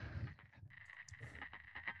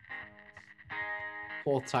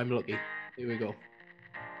Fourth time lucky. Here we go.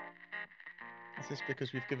 Is this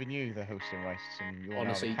because we've given you the hosting rights and you're now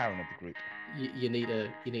Honestly, the Karen of the group? You need to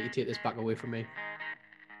take this back away from me.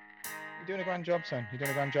 You're doing a grand job, son. You're doing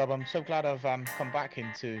a grand job. I'm so glad I've come back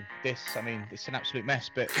into this. I mean, it's an absolute mess,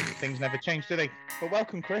 but things never change, do they? But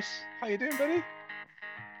welcome, Chris. How you doing, buddy?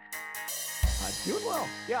 Doing well.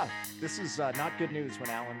 Yeah, this is not good news when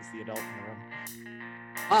Alan's the adult in the room.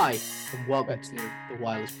 Hi, and welcome to the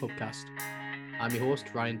Wireless Podcast. I'm your host,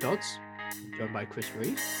 Ryan Dodds, joined by Chris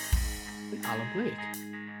Reed and Alan Blake.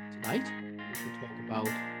 Tonight, we can talk about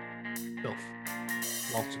stuff.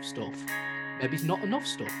 Lots of stuff. Maybe it's not enough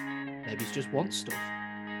stuff. Maybe it's just one stuff.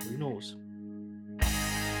 Who knows? I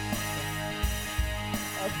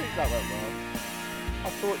think that went well. I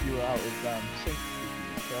thought you were out of sync,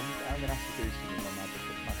 so I'm going to have to do something on my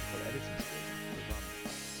magical editing skills.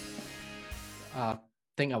 I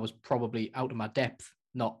think I was probably out of my depth,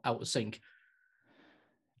 not out of sync.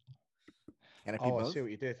 Can it be both? I see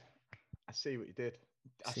what you did. I see what you did.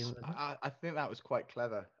 I think that was quite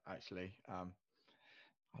clever, actually. I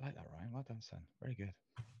like that, Ryan. Well done, son. Very good.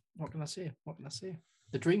 What can I say? What can I say?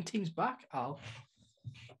 The Dream Team's back, Al.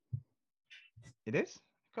 It is?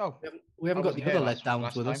 Go. We haven't got the other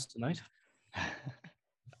letdowns with us tonight.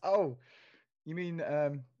 Oh, you mean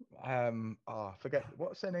forget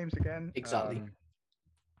what's their names again? Exactly.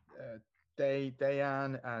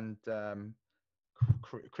 Dayan and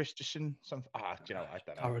Christensen. Some do you know? I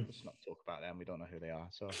don't know. Aaron. Let's not talk about them. We don't know who they are.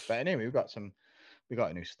 So, but anyway, we got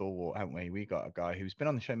a new stalwart, haven't we? We got a guy who's been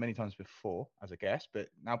on the show many times before as a guest, but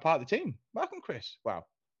now part of the team. Welcome, Chris. Wow,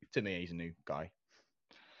 to me, he's a new guy.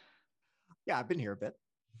 Yeah, I've been here a bit.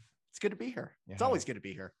 It's good to be here. Yeah. It's always good to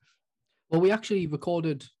be here. Well, we actually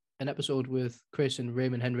recorded an episode with Chris and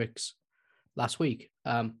Raymond Hendricks last week,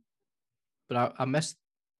 but I messed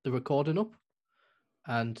the recording up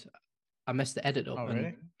and I messed the edit up. Oh,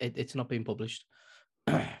 really? And it's not being published.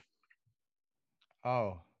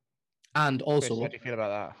 Oh. And also, Chris, how do you feel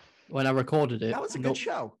about that? When I recorded it, that was a good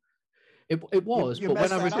show. It was, but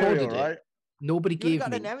when I recorded it, nobody gave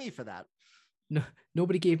me an Emmy for that. No,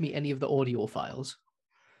 nobody gave me any of the audio files,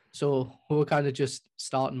 so we were kind of just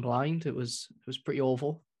starting blind. It was pretty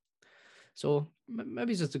awful. So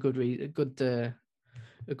maybe it's just a good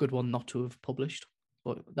one not to have published,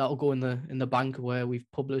 but that'll go in the bank where we've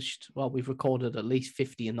recorded at least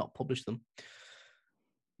 50 and not published them.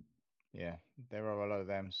 Yeah, there are a lot of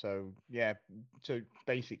them. So yeah, so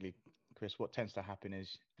basically, Chris, what tends to happen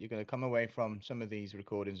is you're going to come away from some of these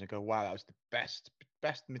recordings and go, wow, that was the best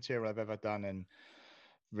material I've ever done, and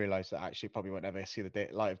realize that actually probably won't ever see the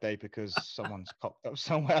light of day because someone's cocked up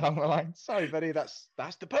somewhere along the line. Sorry, buddy, that's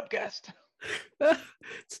the pubcast.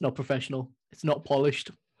 It's not professional. It's not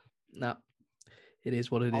polished. No, it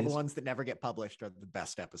is what it is. All the ones that never get published are the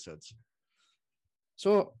best episodes.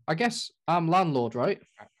 So I guess I'm landlord, right?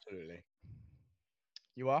 Absolutely.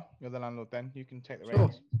 You are? You're the landlord then. You can take the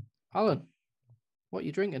reins. Alan, what are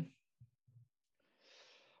you drinking?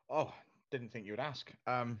 Oh, didn't think you would ask.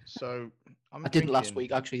 So I didn't last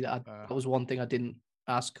week, actually. That was one thing I didn't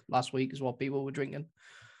ask last week, is what people were drinking.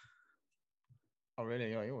 Oh,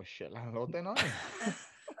 really? Oh, you're a shit landlord then, aren't you?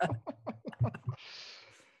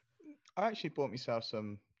 I actually bought myself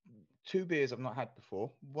two beers I've not had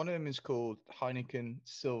before. One of them is called Heineken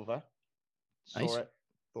Silver. Nice. Saw it,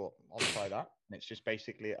 thought I'll try that. And it's just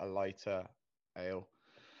basically a lighter ale.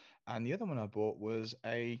 And the other one I bought was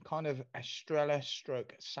a kind of Estrella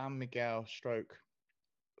stroke San Miguel stroke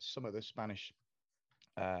some of the Spanish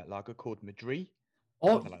lager called Madrid.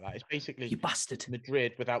 Oh, something like that. It's basically you bastard.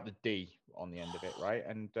 Madrid without the D on the end of it, right?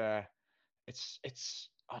 And it's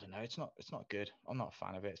I don't know, it's not good. I'm not a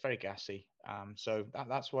fan of it. It's very gassy. So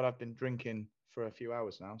that's what I've been drinking for a few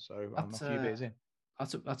hours now. So I'm a few beers in.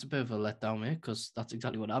 That's a bit of a letdown, mate, because that's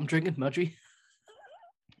exactly what I'm drinking, Madrid.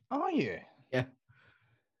 Are you? Yeah.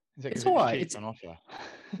 It's all right. It's on offer.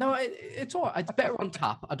 No, it's all right. It's better on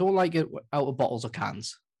tap. I don't like it out of bottles or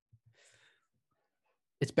cans.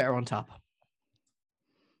 It's better on tap.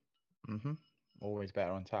 Mm-hmm. Always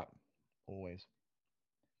better on tap. Always.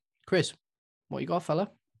 Chris, what you got, fella?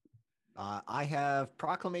 I have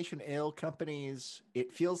Proclamation Ale Company's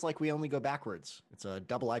It Feels Like We Only Go Backwards. It's a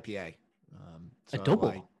double IPA. A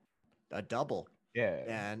double? A double. Yeah.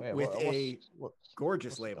 And with a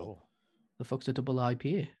gorgeous label. Double? The fuck's a double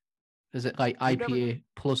IPA? Is it like IPA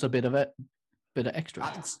plus a bit of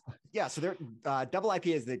extra? Yeah, so they're double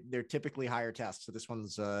IPAs, they're typically higher test. So this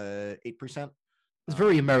one's 8%. It's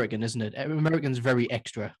very American, isn't it? American's very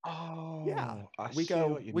extra. Oh, yeah. We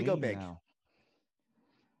go big. Now.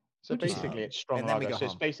 So basically, it's strong lager. So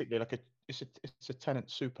it's basically like it's a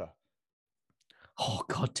Tennant Super. Oh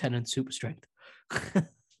God, Tennant Super Strength.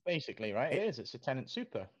 Basically, right? It is. It's a Tenant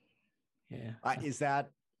Super. Yeah. Is that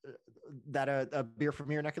a beer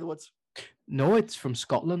from your neck of the woods? No, it's from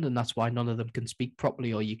Scotland, and that's why none of them can speak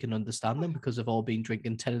properly or you can understand them because they've all been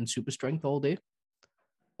drinking 10 and super strength all day.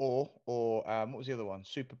 Or what was the other one?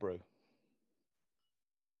 Super Brew.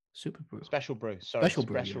 Super brew. Special Brew. Sorry, Special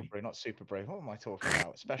brew, Special right. Brew, not Super Brew. What am I talking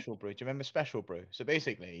about? Special Brew. Do you remember Special Brew? So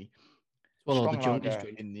basically, Well, all the strong junkies lager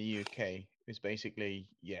drink. in the UK is basically,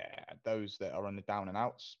 those that are on the down and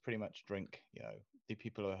outs pretty much drink, the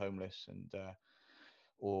people who are homeless and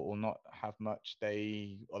or not have much,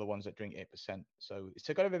 they are the ones that drink 8%. So it's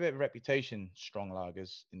got a bit of a reputation, strong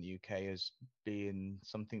lagers in the UK, as being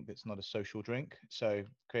something that's not a social drink. So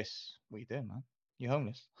Chris, what are you doing, man? You're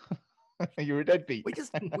homeless. You're a deadbeat. We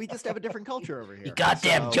just have a different culture over here. You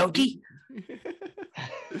goddamn junkie.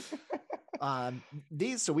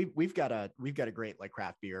 We've got a great like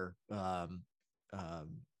craft beer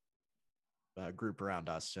group around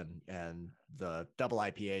us, and the double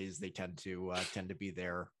IPAs, they tend to be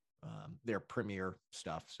their premier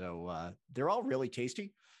stuff. So they're all really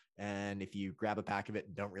tasty, and if you grab a pack of it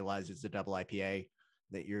and don't realize it's a double IPA,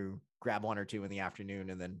 that you grab one or two in the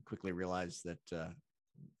afternoon and then quickly realize that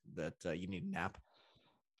you need a nap.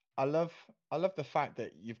 I love the fact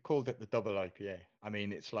that you've called it the double IPA. I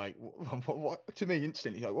mean, it's like what to me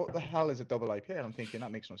instantly, like, what the hell is a double IPA? And I'm thinking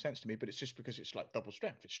that makes no sense to me, but it's just because it's like double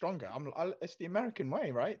strength, it's stronger. It's the American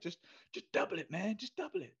way, right? Just double it, man. Just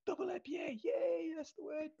double it. Double IPA. Yay, that's the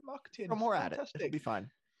word. Marketing. Throw more at Fantastic. it. It'll be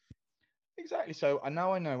fine. Exactly. So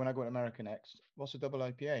now I know when I go to American X, what's a double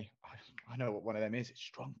IPA? I know what one of them is. It's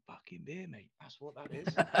strong fucking beer, mate. That's what that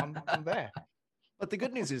is. I'm there. But the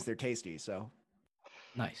good news is they're tasty. So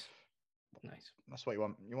Nice. That's what you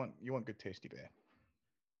want. You want good tasty beer.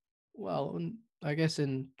 Well, I guess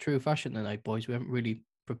in true fashion tonight, boys, we haven't really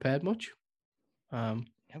prepared much. Yeah,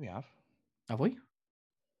 we have. Have we?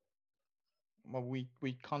 Well, we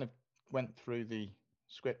kind of went through the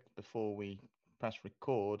script before we pressed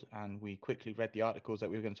record, and we quickly read the articles that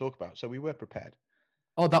we were going to talk about, so we were prepared.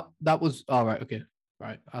 Oh, that was all right. Okay,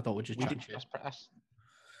 right. I thought we just chatting shit.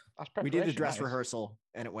 We did a dress rehearsal,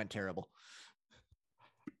 and it went terrible.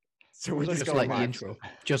 So we're just like the intro.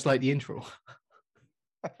 Just like the intro.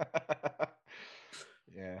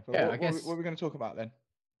 Yeah. I guess. What are we going to talk about then?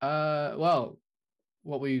 Well,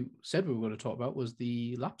 what we said we were going to talk about was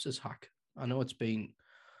the Lapsus hack. I know it's been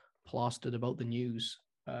plastered about the news.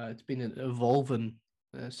 It's been an evolving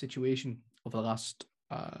situation over the last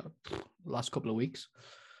couple of weeks.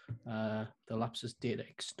 The Lapsus data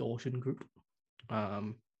extortion group.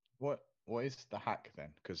 What is the hack then?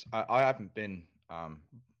 Because I haven't been.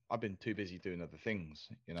 I've been too busy doing other things,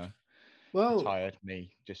 Well, tired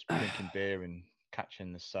me just drinking beer and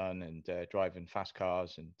catching the sun and driving fast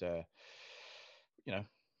cars and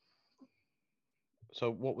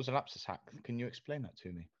So what was a Lapsus hack? Can you explain that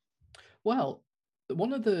to me? Well,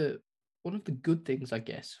 one of the good things, I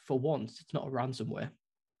guess, for once, it's not a ransomware,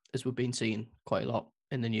 as we've been seeing quite a lot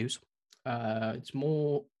in the news. It's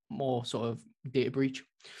more sort of data breach.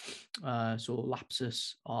 So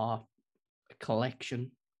Lapsus are a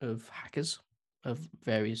collection of hackers of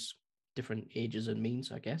various different ages and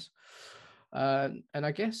means, I guess. And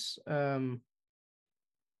I guess the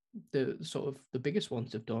sort of the biggest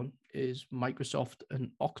ones they've done is Microsoft and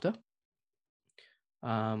Okta.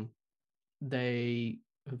 They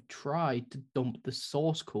have tried to dump the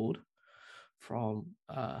source code from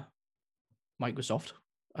Microsoft.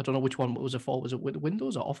 I don't know which one was it for. Was it with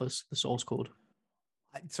Windows or Office, the source code?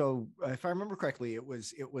 So if I remember correctly, it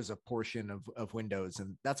was a portion of Windows,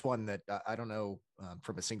 and that's one that I don't know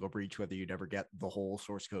from a single breach whether you'd ever get the whole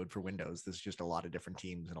source code for Windows. There's just a lot of different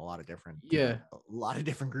teams and a lot of different a lot of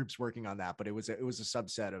different groups working on that, but it was a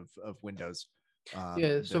subset of Windows.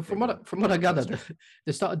 So from what I gathered,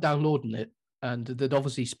 they started downloading it, and they'd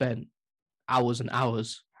obviously spent hours and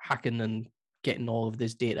hours hacking and getting all of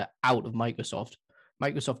this data out of Microsoft.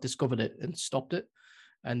 Microsoft discovered it and stopped it.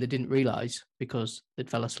 And they didn't realize because they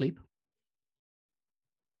fell asleep.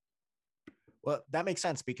 Well, that makes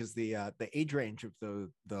sense because the age range of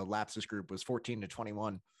the Lapsus group was 14 to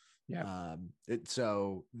 21. Yeah.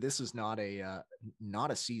 So this is not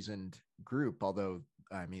a seasoned group, although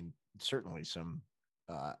I mean certainly some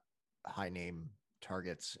high name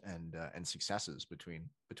targets and successes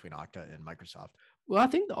between Okta and Microsoft. Well, I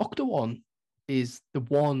think the Okta one is the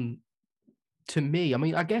one. To me, I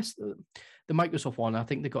mean, I guess the Microsoft one, I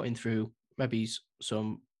think they got in through maybe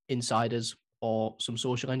some insiders or some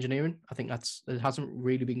social engineering. I think it hasn't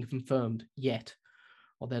really been confirmed yet,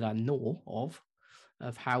 or that I know of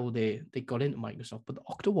how they got into Microsoft. But the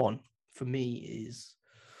Okta one, for me, is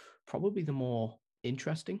probably the more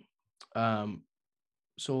interesting.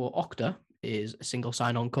 So Okta is a single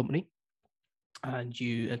sign-on company, and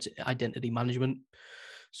it's identity management.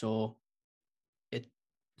 So it's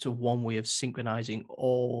a one way of synchronizing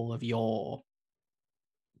all of your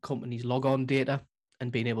company's logon data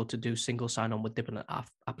and being able to do single sign-on with different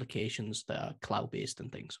applications that are cloud-based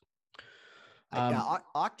and things.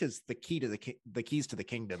 Okta's the key to the keys to the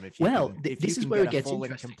kingdom. If this is where it gets full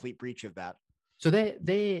interesting. and complete breach of that. So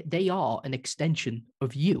they are an extension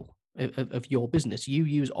of you, of your business. You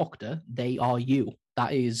use Okta, they are you.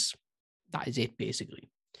 That is it basically.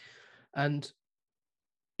 And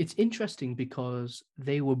it's interesting because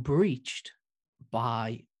they were breached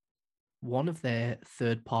by one of their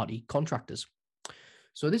third-party contractors.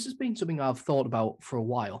 So this has been something I've thought about for a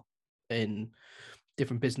while in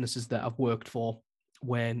different businesses that I've worked for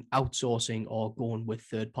when outsourcing or going with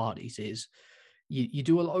third parties is you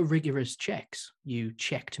do a lot of rigorous checks. You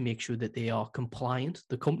check to make sure that they are compliant,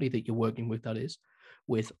 the company that you're working with, that is,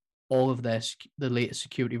 with all of the latest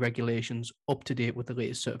security regulations, up to date with the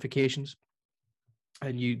latest certifications,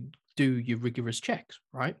 and you do your rigorous checks,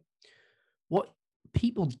 right? What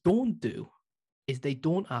people don't do is they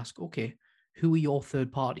don't ask, okay, who are your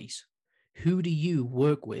third parties? Who do you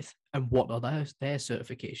work with, and what are their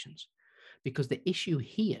certifications? Because the issue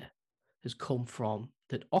here has come from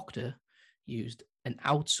that Okta used an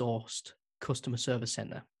outsourced customer service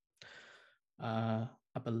center. I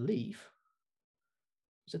believe,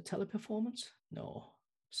 was it Teleperformance? No,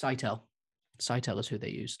 Sitel. Sitel is who they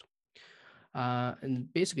used.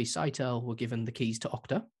 And basically, Sitel were given the keys to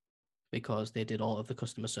Okta because they did all of the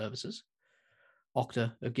customer services.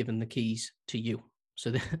 Okta are given the keys to you.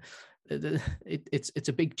 So it's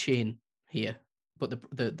a big chain here. But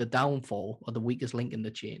the downfall or the weakest link in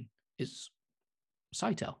the chain is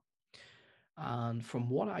Sitel. And from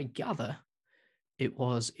what I gather, it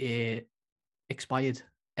was a expired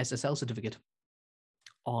SSL certificate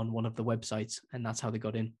on one of the websites, and that's how they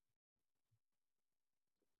got in.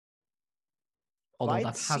 Although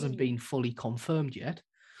that hasn't been fully confirmed yet.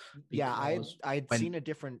 Yeah, I'd seen a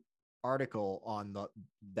different article on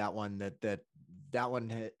that one,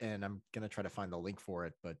 and I'm gonna try to find the link for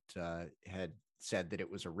it, but had said that it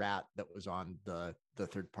was a rat that was on the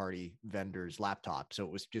third party vendor's laptop. So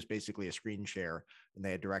it was just basically a screen share, and they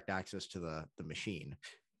had direct access to the machine.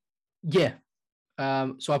 Yeah.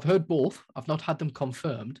 So I've heard both. I've not had them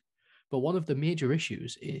confirmed, but one of the major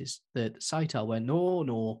issues is that Sitel went,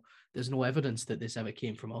 no, there's no evidence that this ever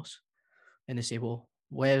came from us. And they say, well,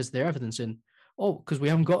 where's their evidence in? Oh, because we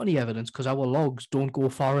haven't got any evidence because our logs don't go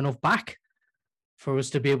far enough back for us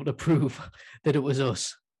to be able to prove that it was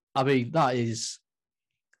us. I mean, that is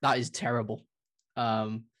terrible.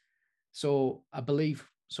 So I believe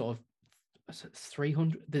sort of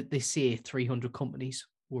 300, they say 300 companies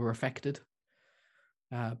were affected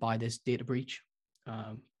by this data breach.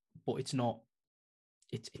 But it's not,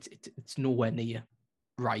 it's nowhere near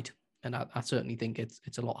right. And I certainly think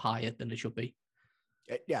it's a lot higher than it should be.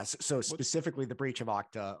 Yes. So specifically the breach of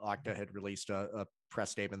Okta had released a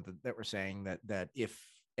press statement that were saying that if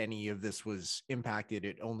any of this was impacted,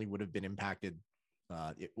 it only would have been impacted.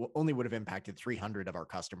 It only would have impacted 300 of our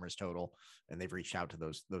customers total, and they've reached out to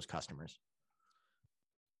those customers.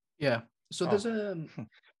 Yeah. So there's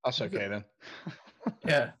that's okay then.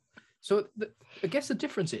 Yeah. So I guess the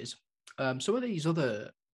difference is some of these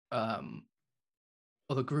other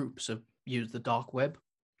groups have used the dark web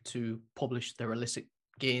to publish their illicit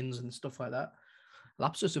gains and stuff like that.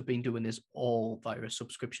 Lapsus have been doing this all via a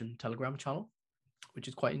subscription Telegram channel, which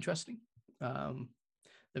is quite interesting.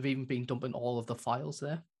 They've even been dumping all of the files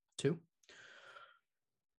there too.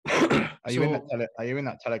 Are you in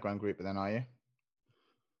that Telegram group then, are you?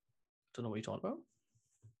 Don't know what you're talking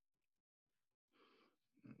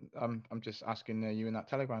about. I'm just asking, are you in that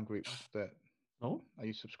Telegram group? No. Are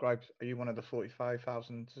you subscribed? Are you one of the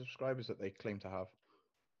 45,000 subscribers that they claim to have?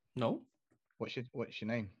 No. What's your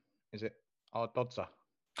name? Is it Ardodza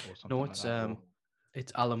or something? No,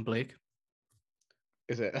 it's Alan Blake.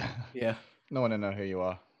 Is it? Yeah. No one will know who you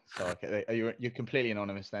are. So okay, you're completely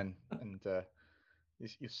anonymous then, and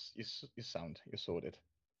you're sorted.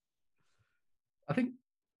 I think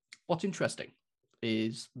what's interesting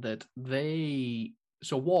is that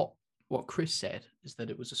what Chris said is that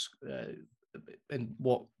it was and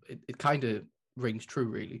what it kind of rings true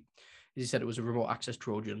really, is he said it was a remote access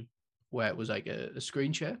Trojan where it was like a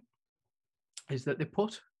screen share, is that they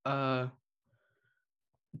put a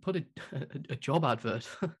job advert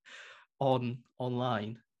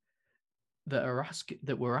online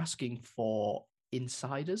that were asking for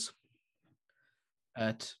insiders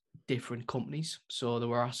at different companies. So they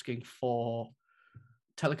were asking for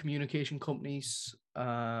telecommunication companies,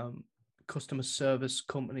 customer service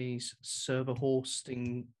companies, server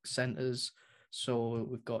hosting centers. So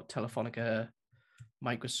we've got Telefonica,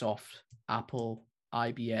 Microsoft, Apple,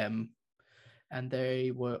 IBM, and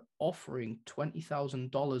they were offering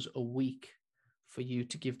 $20,000 a week for you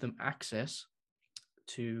to give them access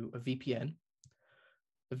to a VPN,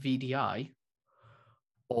 a VDI,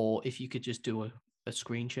 or if you could just do a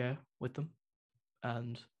screen share with them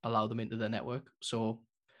and allow them into their network. So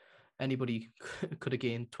anybody could have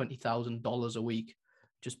gained $20,000 a week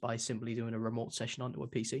just by simply doing a remote session onto a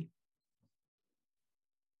PC.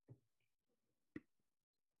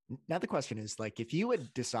 Now the question is, like, if you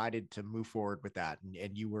had decided to move forward with that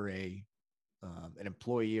and you were an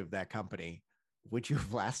employee of that company, would you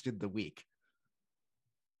have lasted the week?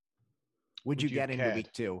 Would you get into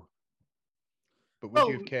week 2? But would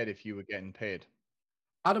you have cared if you were getting paid?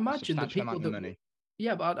 I'd imagine the people that money.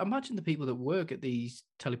 Yeah, but I'd imagine the people that work at these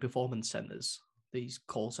teleperformance centers, these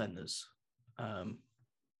call centers,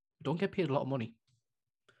 don't get paid a lot of money.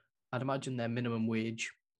 I'd imagine their minimum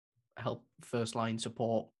wage, help first line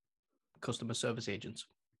support, customer service agents.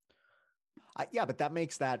 Yeah, but that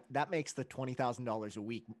makes the $20,000 a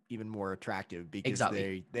week even more attractive because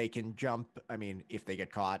they can jump. I mean, if they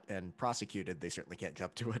get caught and prosecuted, they certainly can't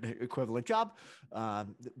jump to an equivalent job.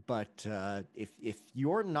 But if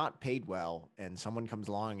you're not paid well and someone comes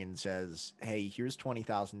along and says, "Hey, here's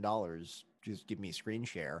 $20,000, just give me a screen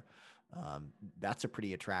share," that's a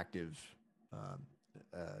pretty attractive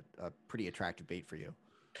bait for you.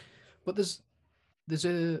 But there's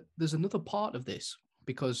another part of this.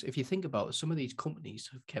 Because if you think about it, some of these companies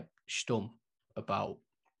have kept stum about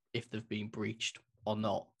if they've been breached or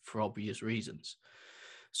not for obvious reasons.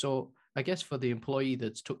 So I guess for the employee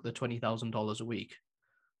that's took the $20,000 a week,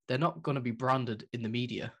 they're not going to be branded in the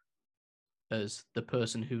media as the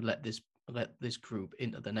person who let this group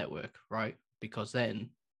into the network, right? Because then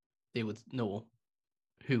they would know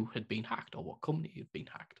who had been hacked or what company had been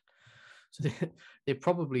hacked. So they've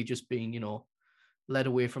probably just been, led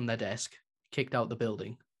away from their desk, kicked out the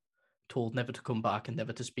building, told never to come back and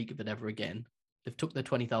never to speak of it ever again. They've took their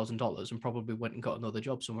 $20,000 and probably went and got another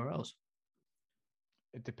job somewhere else.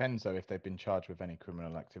 It depends, though, if they've been charged with any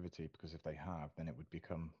criminal activity, because if they have, then it would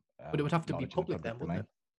become. But it would have to be public then, wouldn't it?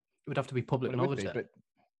 It would have to be public knowledge.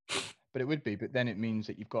 But it would be. But then it means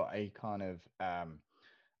that you've got a kind of, I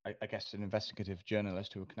guess, an investigative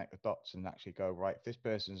journalist who will connect the dots and actually go, right, if this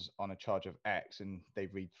person's on a charge of X and they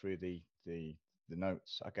read through the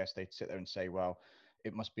notes, I guess they'd sit there and say, well,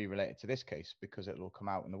 it must be related to this case because it'll come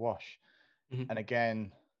out in the wash. Mm-hmm. And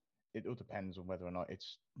again, it all depends on whether or not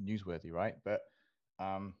it's newsworthy, right? But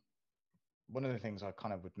one of the things I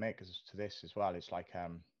kind of would make as to this as well, it's like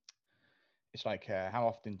how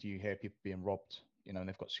often do you hear people being robbed, and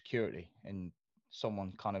they've got security and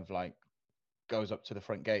someone kind of like goes up to the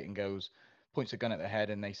front gate and points a gun at their head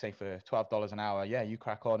and they say for $12 an hour, yeah, you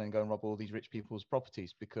crack on and go and rob all these rich people's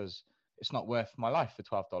properties because it's not worth my life for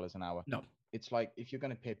 $12 an hour. No. It's like if you're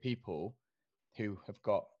going to pay people who have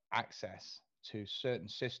got access to certain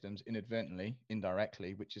systems inadvertently,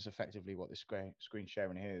 indirectly, which is effectively what this screen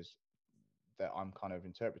sharing here is that I'm kind of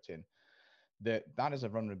interpreting, that is a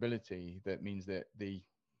vulnerability that means that the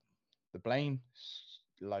blame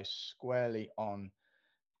lies squarely on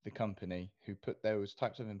the company who put those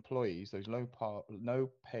types of employees, those low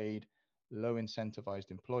paid, low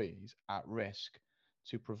incentivized employees at risk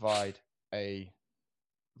to provide a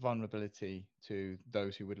vulnerability to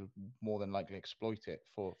those who would more than likely exploit it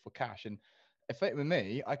for cash. And if it were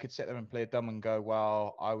me, I could sit there and play dumb and go,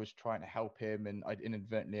 well, I was trying to help him and I'd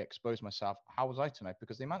inadvertently expose myself. How was I to know?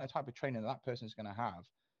 Because the amount of type of training that person is going to have,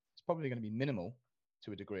 it's probably going to be minimal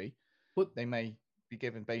to a degree. But they may be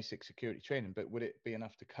given basic security training, but would it be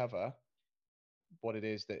enough to cover what it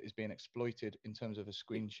is that is being exploited in terms of a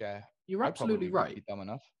screen share? You're absolutely right. Be dumb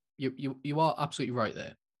enough. You are absolutely right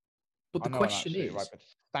there. But the question is, right, but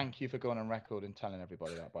thank you for going on record and telling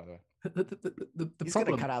everybody that, by the way. He's going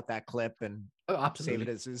to cut out that clip and save it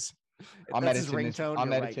as his. I'm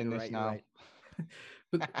editing this now.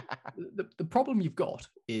 But the problem you've got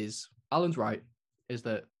is Alan's right. Is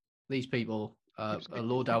that these people are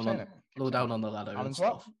low down on the ladder. Alan's and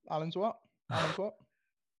what? Stuff. Alan's what? Alan's what?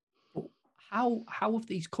 But how have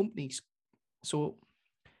these companies? So,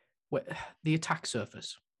 the attack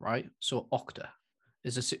surface, right? So Okta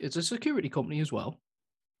is a security company as well,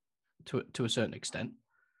 to a certain extent,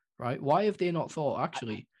 right? Why have they not thought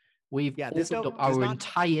actually we've opened up our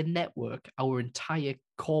entire network, our entire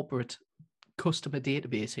corporate customer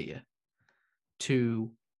database here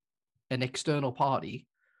to an external party,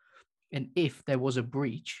 and if there was a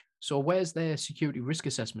breach, so where's their security risk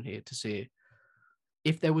assessment here to say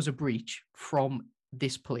if there was a breach from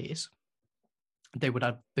this place, they would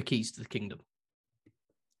have the keys to the kingdom.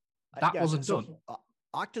 That wasn't done.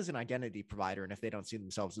 Okta's an identity provider, and if they don't see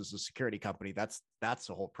themselves as a security company, that's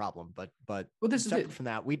the whole problem. But well, this separate is it. from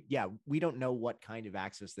that, we don't know what kind of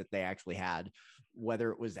access that they actually had,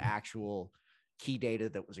 whether it was actual key data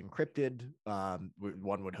that was encrypted.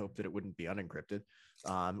 One would hope that it wouldn't be unencrypted,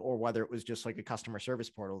 or whether it was just like a customer service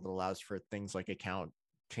portal that allows for things like account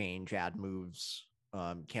change, ad moves,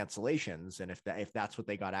 cancellations. And if that's what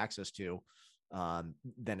they got access to,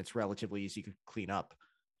 then it's relatively easy to clean up.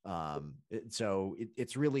 So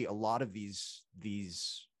it's really a lot of these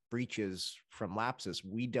breaches from Lapsus.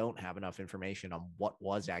 We don't have enough information on what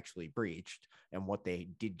was actually breached and what they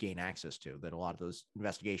did gain access to. That a lot of those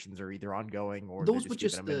investigations are either ongoing or those were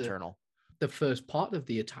just internal. The first part of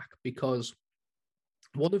the attack, because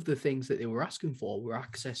one of the things that they were asking for were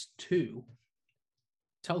access to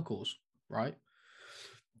telcos, right?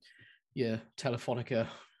 Yeah, Telefonica,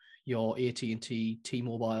 your AT&T,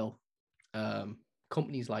 T-Mobile,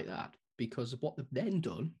 companies like that, because what they've then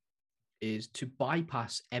done is to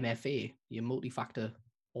bypass MFA, your multi-factor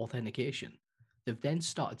authentication. They've then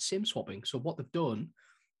started SIM swapping. So what they've done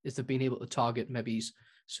is they've been able to target maybe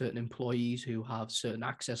certain employees who have certain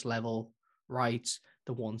access level rights,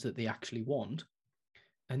 the ones that they actually want.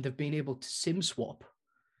 And they've been able to SIM swap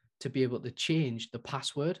to be able to change the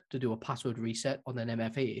password, to do a password reset on an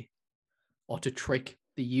MFA, or to trick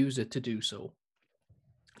the user to do so,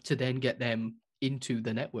 to then get them into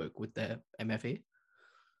the network with their MFA.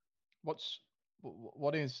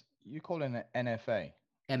 What is you calling it NFA?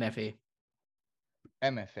 MFA.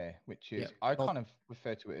 MFA, which is I kind of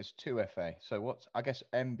refer to it as 2FA. So what's, I guess,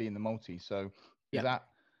 M being the multi. So is that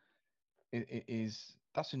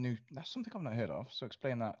that's something I've not heard of. So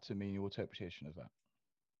explain that to me, your interpretation of that.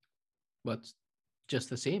 Well, it's just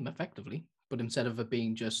the same effectively, but instead of it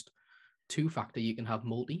being just 2-factor, you can have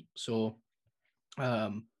multi. So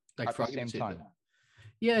like at the same time.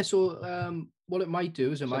 Yeah, so what it might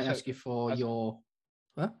do is it might ask you for your...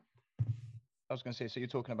 Huh? I was going to say, so you're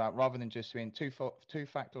talking about, rather than just doing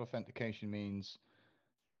two-factor authentication means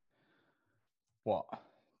what?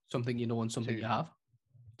 Something you know and something you have.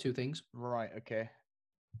 2 things. Right, okay.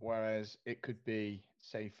 Whereas it could be,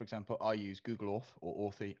 say, for example, I use Google Auth or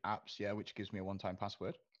Authy apps, which gives me a one-time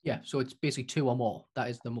password. Yeah, so it's basically 2 or more. That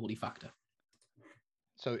is the multi-factor.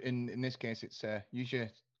 So in this case, it's use your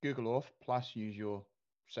Google Auth plus use your,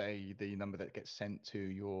 say, the number that gets sent to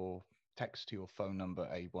your text to your phone number,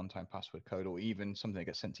 a one-time password code, or even something that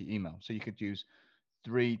gets sent to your email. So you could use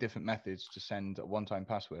 3 different methods to send a one-time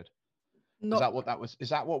password. Is that what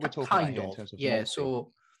we're talking about here in terms of multi?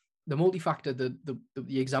 So the multi-factor, the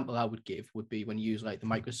example I would give would be when you use like the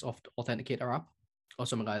Microsoft Authenticator app or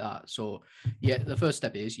something like that. So the first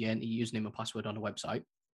step is you enter your username and password on a website.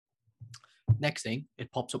 Next thing,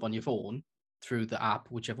 it pops up on your phone through the app,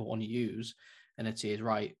 whichever one you use, and it says,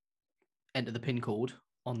 right, enter the PIN code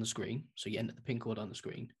on the screen. So you enter the PIN code on the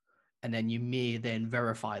screen, and then you may then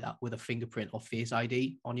verify that with a fingerprint or Face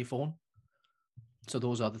ID on your phone. So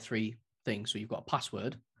those are the 3 things. So you've got a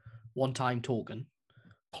password, one-time token,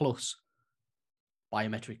 plus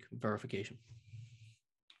biometric verification.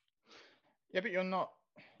 Yeah, but you're not,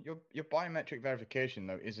 your biometric verification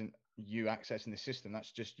though isn't you accessing the system.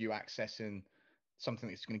 That's just you accessing something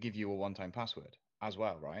that's going to give you a one-time password as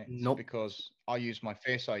well, right? Nope. Because I use my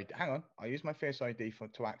Face ID. I use my Face ID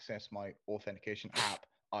to access my authentication app.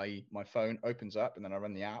 My phone opens up and then I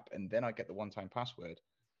run the app and then I get the one-time password.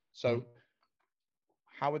 So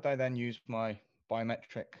how would I then use my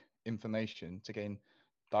biometric information to gain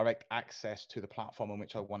direct access to the platform on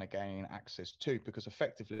which I want to gain access to? Because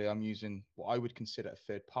effectively I'm using what I would consider a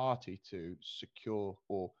third party to secure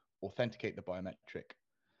or authenticate the biometric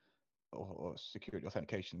or security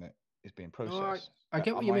authentication that is being processed. I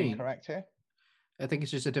get what you mean. Correct here? I think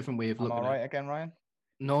it's just a different way of looking at it. Am I right again, Ryan?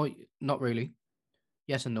 No, not really.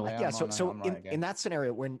 Yes and no. So in that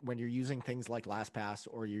scenario, when you're using things like LastPass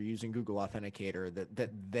or you're using Google Authenticator,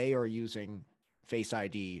 that they are using Face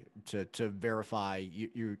ID to verify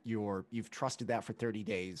you've trusted that for 30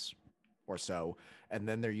 days or so, and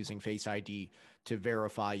then they're using Face ID to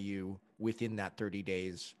verify you within that 30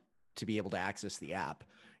 days to be able to access the app.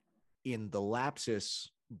 In the Lapsus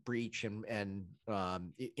breach, and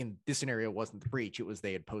in this scenario, it wasn't the breach, it was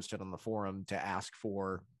they had posted on the forum to ask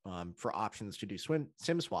for options to do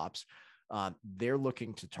SIM swaps. They're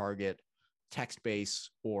looking to target text-based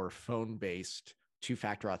or phone-based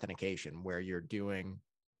 2-factor authentication, where you're doing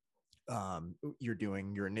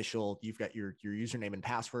your initial, you've got your username and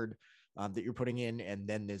password that you're putting in, and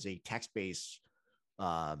then there's a text-based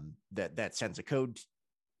that sends a code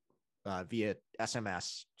via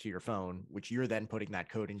SMS to your phone, which you're then putting that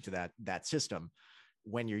code into that system.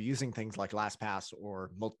 When you're using things like LastPass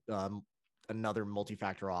or another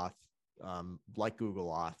multi-factor auth like Google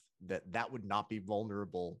Auth, that would not be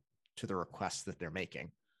vulnerable to the requests that they're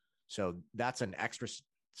making. So that's an extra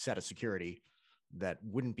set of security that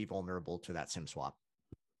wouldn't be vulnerable to that SIM swap.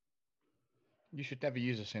 You should never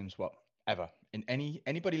use a SIM swap ever. In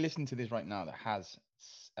anybody listening to this right now that has,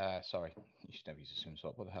 sorry, you should never use a SIM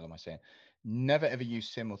swap. What the hell am I saying? Never ever use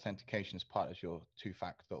SIM authentication as part of your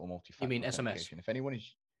two-factor or multi-factor. You mean authentication. SMS? If anyone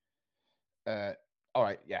is, all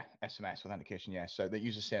right, yeah, SMS authentication, yeah. So they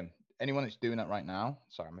use a SIM. Anyone that's doing that right now,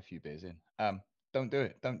 sorry, I'm a few beers in. Don't do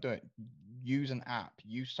it. Don't do it. Use an app.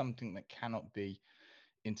 Use something that cannot be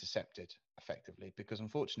intercepted effectively, because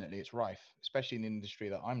unfortunately it's rife, especially in the industry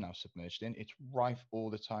that I'm now submerged in. It's rife all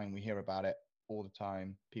the time. We hear about it all the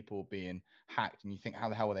time, people being hacked, and you think, how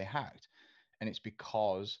the hell were they hacked? And it's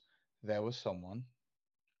because there was someone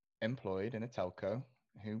employed in a telco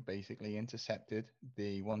who basically intercepted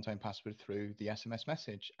the one-time password through the SMS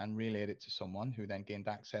message and relayed it to someone who then gained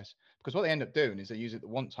access. Because what they end up doing is they use it the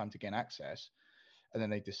one time to gain access, and then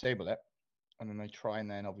they disable it, and then they try and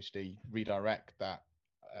then obviously redirect that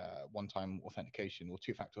one-time authentication or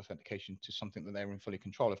two-factor authentication to something that they're in fully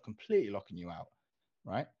control of, completely locking you out,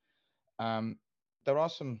 right? There are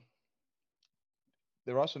some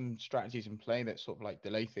strategies in play that sort of like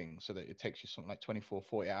delay things, so that it takes you something like 24,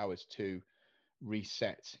 40 hours to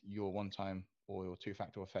reset your one-time or your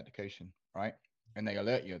two-factor authentication, right? And they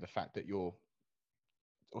alert you of the fact that your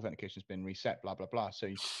authentication has been reset, blah, blah, blah. So,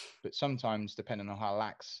 but sometimes, depending on how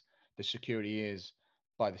lax the security is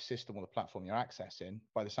by the system or the platform you're accessing,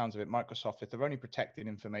 by the sounds of it, Microsoft, if they're only protecting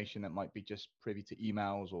information that might be just privy to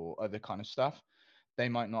emails or other kind of stuff, they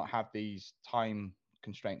might not have these time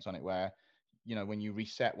constraints on it where, you know, when you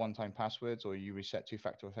reset one-time passwords or you reset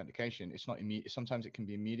two-factor authentication, it's not immediate. Sometimes it can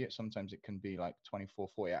be immediate. Sometimes it can be like 24,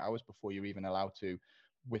 48 hours before you're even allowed to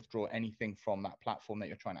withdraw anything from that platform that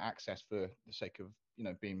you're trying to access, for the sake of, you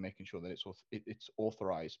know, making sure that it's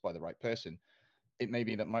authorized by the right person. It may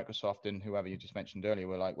be that Microsoft and whoever you just mentioned earlier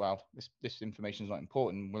were like, well, this information is not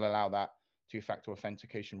important. We'll allow that two-factor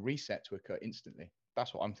authentication reset to occur instantly.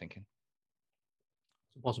 That's what I'm thinking.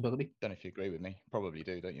 It's a possibility. Don't know if you agree with me. Probably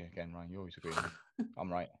do, don't you? Again, Ryan, you always agree with me.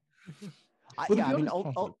 I'm right.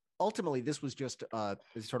 Ultimately, this was just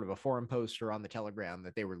sort of a forum poster on the Telegram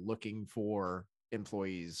that they were looking for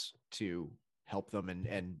employees to help them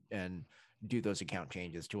and do those account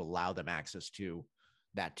changes to allow them access to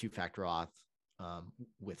that two-factor auth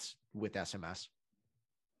with SMS.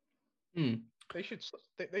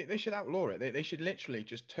 They should outlaw it. They should literally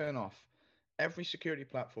just turn off. Every security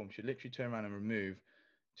platform should literally turn around and remove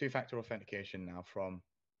two-factor authentication now from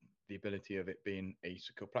the ability of it being a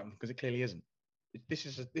secure platform, because it clearly isn't. This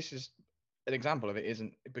is an example of it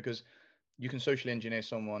isn't, because you can socially engineer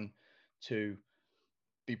someone to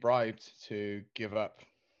be bribed to give up,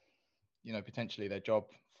 you know, potentially their job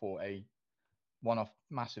for a one-off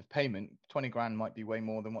massive payment. 20 grand might be way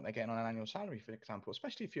more than what they're getting on an annual salary, for example,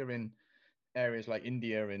 especially if you're in areas like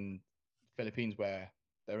India and Philippines where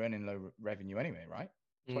they're earning low revenue anyway, right?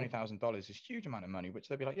 $20,000 is a huge amount of money, which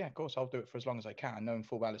they'll be like, yeah, of course, I'll do it for as long as I can, knowing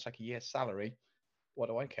full well it's like a year's salary. What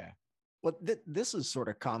do I care? Well, this is sort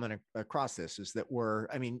of common across this, is that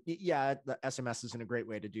the SMS isn't a great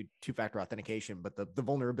way to do two-factor authentication, but the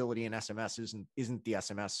vulnerability in SMS isn't the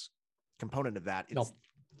SMS component of that. It's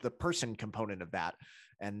the person component of that,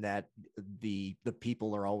 and that the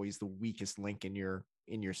people are always the weakest link in your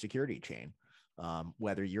security chain,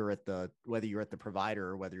 whether you're at the provider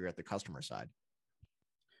or whether you're at the customer side.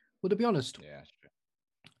 Well, to be honest,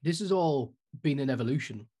 this has all been an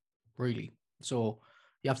evolution, really. So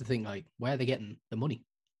you have to think, like, where are they getting the money?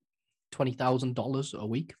 $20,000 a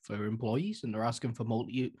week for employees, and they're asking for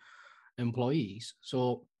multi-employees.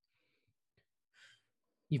 So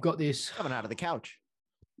you've got this coming out of the couch.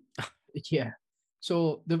 Yeah.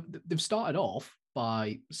 So they've started off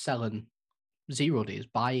by selling 0 days,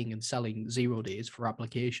 buying and selling 0 days for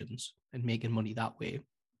applications and making money that way.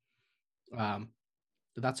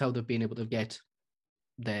 So that's how they've been able to get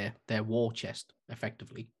their war chest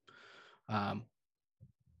effectively.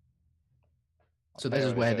 So this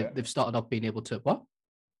is where they've started off being able to what?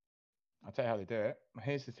 I'll tell you how they do it.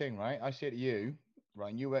 Here's the thing, right? I say to you,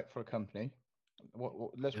 Ryan, you work for a company.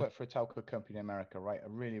 Let's work for a telco company in America, right? A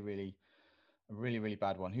really, really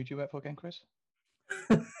bad one. Who do you work for again, Chris?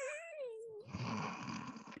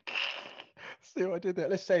 See what I did there?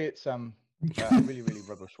 Let's say it's a really, really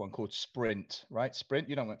rubbish one called Sprint, right? Sprint,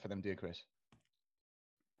 you don't work for them, do you, Chris?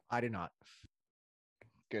 I do not.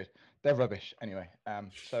 Good. They're rubbish anyway.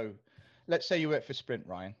 So let's say you work for Sprint,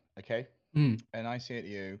 Ryan, okay, Hmm. and I say to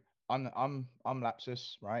you, I'm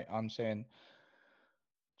Lapsus, right? I'm saying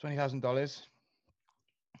 $20,000.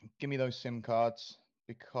 Give me those SIM cards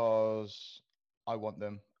because I want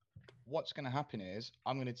them. What's going to happen is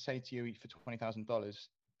I'm going to say to you for $20,000,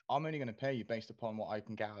 I'm only going to pay you based upon what I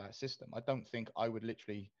can get out of that system. I don't think I would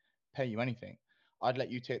literally pay you anything. I'd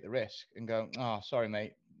let you take the risk and go, oh, sorry,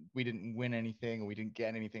 mate, we didn't win anything or we didn't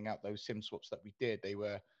get anything out those SIM swaps that we did. They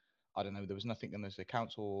were, I don't know, there was nothing in those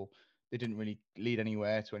accounts or they didn't really lead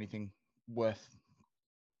anywhere to anything worth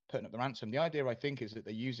putting up the ransom. The idea, I think, is that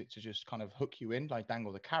they use it to just kind of hook you in, like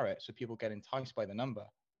dangle the carrot, so people get enticed by the number.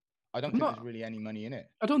 I don't I'm think there's not. really any money in it.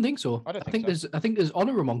 I don't think so. I don't I think think so. there's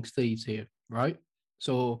honor amongst thieves here, right?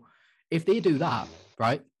 So if they do that,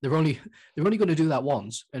 right, they're only going to do that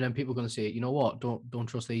once, and then people are going to say, you know what, don't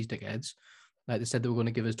trust these dickheads. Like they said they were going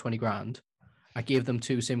to give us 20 grand. I gave them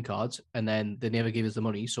 2 SIM cards, and then they never gave us the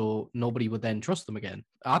money, so nobody would then trust them again.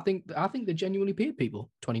 I think they genuinely paid people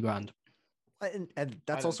 20 grand. And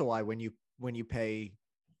that's also why when you pay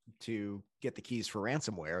to get the keys for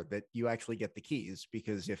ransomware, that you actually get the keys,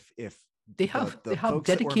 because if They have the folks that were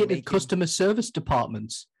dedicated making- customer service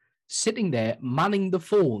departments sitting there manning the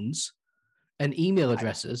phones and email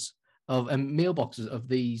addresses of and mailboxes of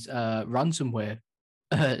these ransomware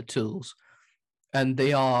tools, and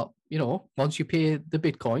they are, once you pay the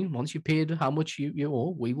Bitcoin, once you paid how much you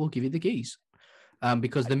owe, we will give you the keys.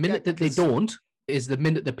 Because the minute that they don't is the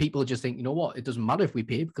minute that people just think, you know what, it doesn't matter if we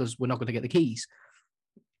pay because we're not going to get the keys.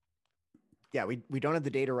 Yeah, we don't have the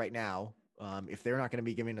data right now. If they're not going to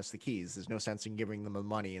be giving us the keys, there's no sense in giving them the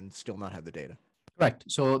money and still not have the data. Correct.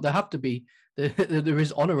 So there have to be there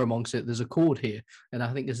is honor amongst it. There's a code here, and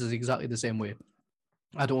I think this is exactly the same way.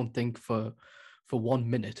 I don't think for 1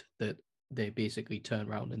 minute that they basically turn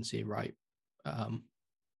around and say, right,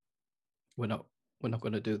 we're not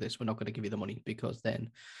going to do this. We're not going to give you the money, because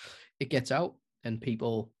then it gets out and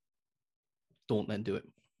people don't then do it.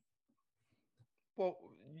 Well,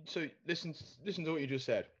 so listen to what you just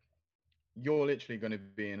said. You're literally going to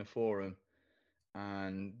be in a forum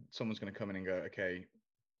and someone's going to come in and go, okay,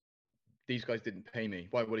 these guys didn't pay me.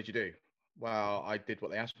 Why? What did you do? Well, I did what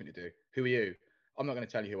they asked me to do. Who are you? I'm not going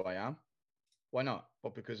to tell you who I am. Why not?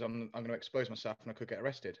 Well, because I'm going to expose myself and I could get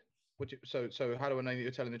arrested. So how do I know that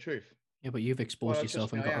you're telling the truth? Yeah, but you've exposed Well, yourself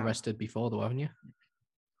trust and me, I got am. arrested before, though, haven't you?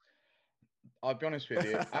 I'll be honest with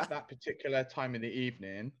you. At that particular time of the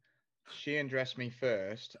evening, she undressed me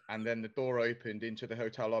first, and then the door opened into the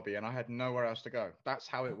hotel lobby, and I had nowhere else to go. That's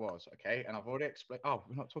how it was, okay? And I've already explained. Oh,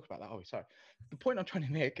 we're not talking about that. Oh, sorry. The point I'm trying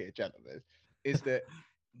to make here, gentlemen, is that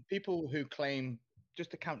people who claim,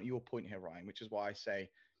 just to counter your point here, Ryan, which is why I say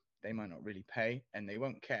they might not really pay and they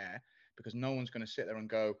won't care, because no one's going to sit there and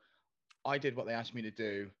go, I did what they asked me to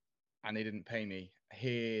do and they didn't pay me.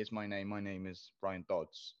 Here's my name. My name is Ryan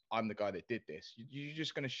Dodds. I'm the guy that did this. You're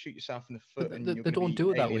just going to shoot yourself in the foot, But and they you're going to don't be do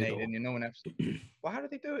it that way, alienated, though. and no one else. Well, how do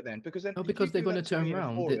they do it then? Because then, No, if because you they're do going to that to me turn in a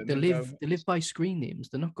around. forum They and live go, they live by screen names.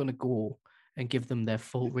 They're not going to go and give them their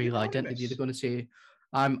full They're real identity. anonymous. They're going to say,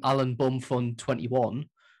 I'm Alan Bumfun 21,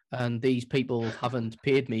 and these people haven't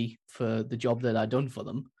paid me for the job that I done for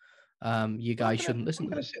them. You guys shouldn't listen I'm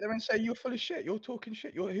to going them. to sit there and say you're full of shit. You're talking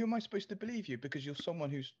shit. Who am I supposed to believe you? Because you're someone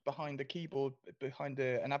who's behind a keyboard, behind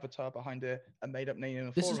an avatar, behind a made-up name in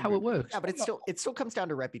a This is forum how it group. works. Yeah, but it still comes down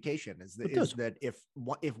to reputation. It does. That if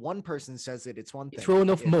one person says it, it's one You thing. throw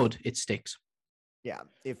enough mud, it sticks. Yeah,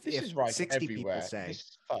 if This is right 60 everywhere. people say, This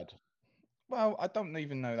is FUD. Well, I don't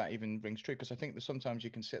even know that even rings true, because I think that sometimes you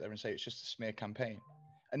can sit there and say it's just a smear campaign,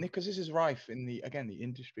 and because this is rife in the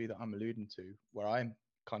industry that I'm alluding to, where I'm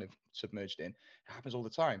kind of submerged in, it happens all the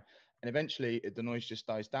time, and eventually the noise just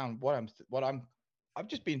dies down. I've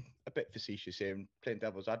just been a bit facetious here and playing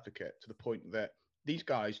devil's advocate to the point that these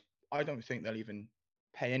guys, I don't think they'll even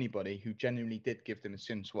pay anybody who genuinely did give them a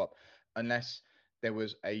SIM swap, unless there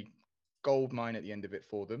was a gold mine at the end of it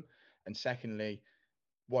for them, and secondly,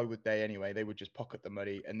 why would they anyway? They would just pocket the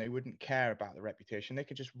money and they wouldn't care about the reputation. They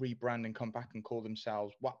could just rebrand and come back and call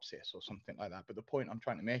themselves Wapsis or something like that. But the point I'm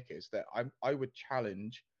trying to make is that I would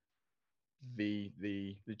challenge the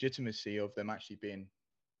legitimacy of them actually being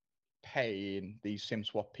paying these SIM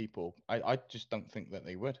swap people. I just don't think that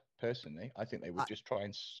they would, personally. I think they would just try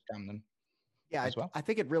and scam them. yeah, as well. I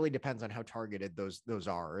think it really depends on how targeted those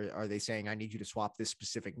are. Are they saying I need you to swap this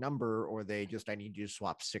specific number, or they just I need you to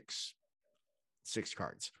swap six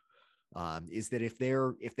cards? Is that if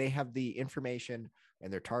they have the information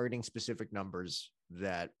and they're targeting specific numbers,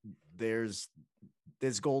 that there's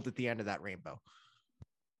gold at the end of that rainbow.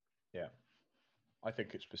 Yeah, I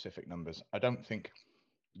think it's specific numbers. I don't think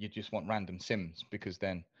you just want random sims, because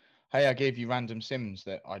then hey, I gave you random sims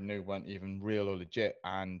that I knew weren't even real or legit,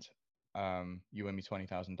 and you owe me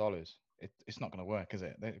 $20,000. It's not going to work, is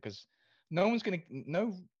it? Because no one's going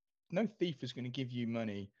to no thief is going to give you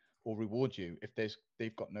money or reward you if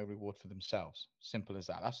they've got no reward for themselves. Simple as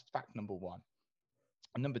that. That's fact number one.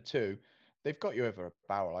 And number two, they've got you over a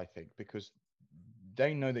barrel, I think, because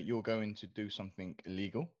they know that you're going to do something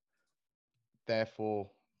illegal. Therefore,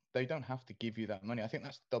 they don't have to give you that money. I think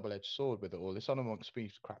that's the double-edged sword with it all. This anonymous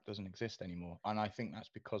speech crap doesn't exist anymore, and I think that's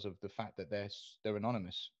because of the fact that they're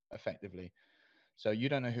anonymous, effectively. So you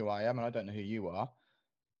don't know who I am, and I don't know who you are.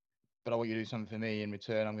 But I want you to do something for me in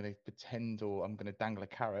return. I'm going to pretend, or I'm going to dangle a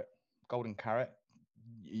carrot, golden carrot.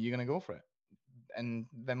 You're going to go for it, and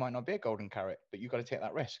there might not be a golden carrot, but you've got to take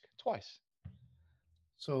that risk twice.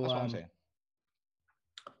 So That's what I'm saying.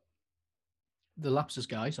 The Lapsus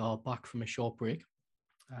guys are back from a short break,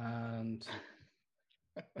 and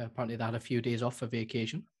apparently they had a few days off for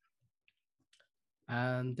vacation,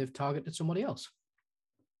 and they've targeted somebody else.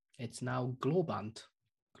 It's now Globant.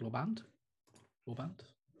 Globant? Globant?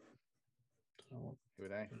 Who are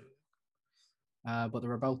they? But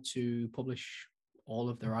they're about to publish all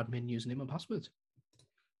of their admin username and passwords.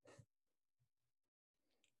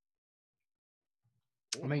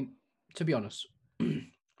 I mean, to be honest,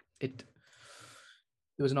 there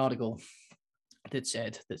was an article that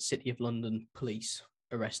said that City of London police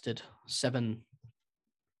arrested 7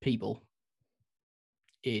 people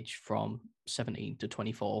aged from 14 to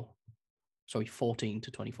 24,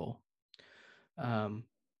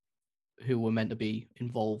 who were meant to be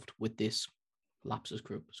involved with this Lapsus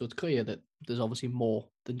group. So it's clear that there's obviously more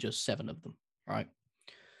than just 7 of them, right?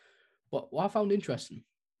 But what I found interesting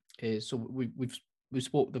is, so we've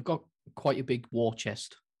spoke. They've got quite a big war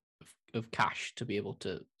chest of cash to be able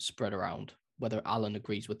to spread around. Whether Alan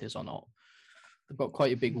agrees with this or not, they've got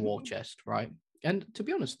quite a big war chest, right? And to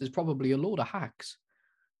be honest, there's probably a load of hacks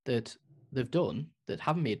that they've done that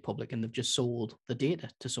haven't made public, and they've just sold the data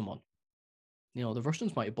to someone. You know, the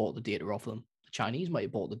Russians might have bought the data off them. The Chinese might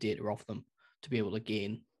have bought the data off them to be able to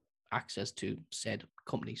gain access to said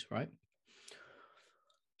companies, right?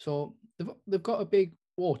 So they've got a big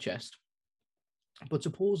war chest, but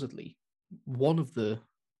supposedly one of the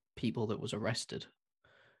people that was arrested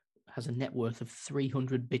has a net worth of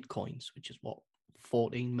 300 bitcoins, which is what,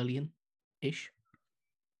 14 million-ish?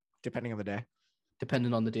 Depending on the day.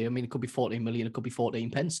 Depending on the day. I mean, it could be 14 million, it could be 14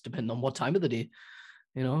 pence, depending on what time of the day.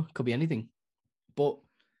 You know, it could be anything. But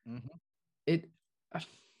it's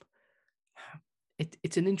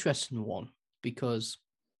an interesting one, because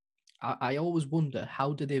I always wonder,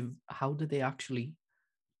 how do they actually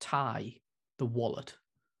tie the wallet?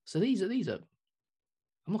 So these are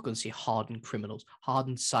I'm not going to say hardened criminals,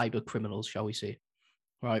 hardened cyber criminals, shall we say,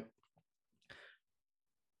 right?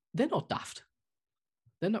 They're not daft.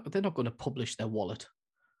 They're not going to publish their wallet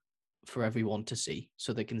for everyone to see,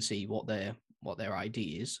 so they can see what their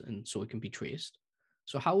ID is, and so it can be traced.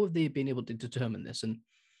 So how have they been able to determine this? And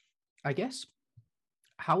I guess,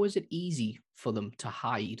 how is it easy for them to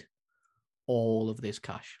hide all of this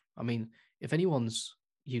cash? I mean, if anyone's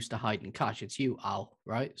used to hiding cash, it's you, Al,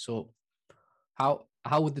 right? So how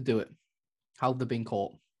would they do it? How have they been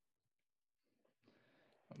caught?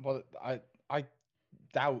 Well, I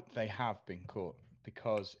doubt they have been caught,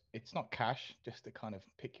 because it's not cash. Just to kind of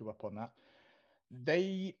pick you up on that,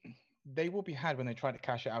 they will be had when they try to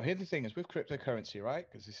cash it out. Here's the thing: is with cryptocurrency, right?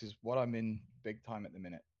 Because this is what I'm in big time at the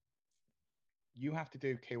minute. You have to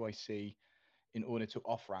do KYC in order to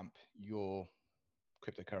off ramp your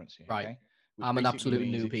cryptocurrency. Right. Okay? I'm an absolute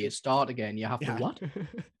noob here. Start again. You have to what?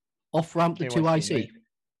 Off ramp the KYC,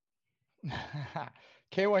 2IC.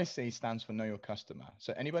 KYC stands for Know Your Customer.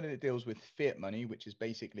 So anybody that deals with fiat money, which is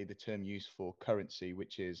basically the term used for currency,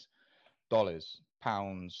 which is dollars,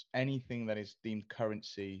 pounds, anything that is deemed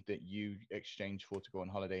currency that you exchange for to go on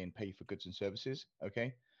holiday and pay for goods and services.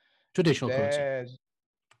 Okay. Traditional currency.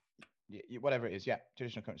 Whatever it is. Yeah.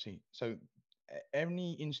 Traditional currency. So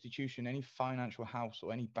any institution, any financial house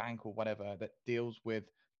or any bank or whatever that deals with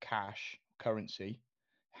cash currency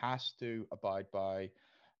has to abide by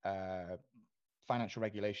financial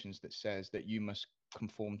regulations that says that you must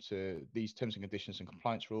conform to these terms and conditions and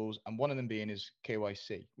compliance rules. And one of them being is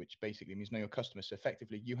KYC, which basically means know your customer. So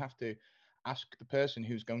effectively, you have to ask the person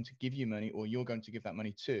who's going to give you money, or you're going to give that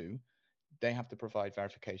money to, they have to provide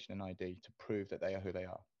verification and ID to prove that they are who they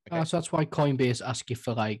are. Okay? So that's why Coinbase asks you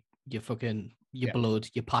for like your blood,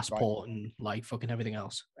 your passport, right, and like fucking everything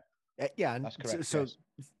else. Yeah, that's correct. So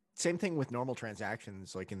same thing with normal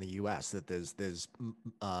transactions, like in the U.S., that there's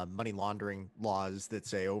money laundering laws that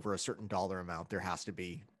say over a certain dollar amount there has to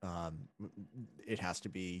be it has to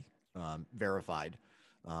be verified.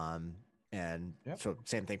 And Yep. so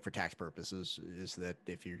same thing for tax purposes, is that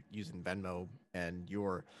if you're using Venmo and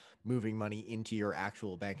you're moving money into your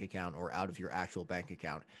actual bank account or out of your actual bank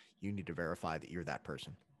account, you need to verify that you're that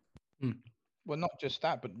person. Well, not just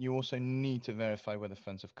that, but you also need to verify where the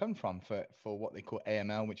funds have come from for what they call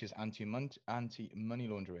AML, which is anti-money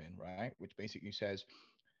laundering, right? Which basically says,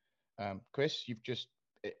 Chris, you've just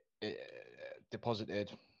deposited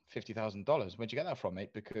 $50,000. Where'd you get that from,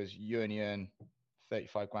 mate? Because you only earn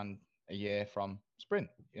 35 grand a year from Sprint.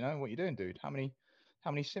 You know what you're doing, dude? How many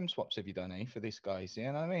SIM swaps have you done, for this guys? You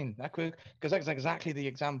know what I mean? That could, because that's exactly the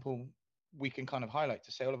example we can kind of highlight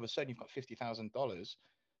to say all of a sudden you've got $50,000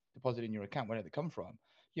 deposited in your account. Where did it come from?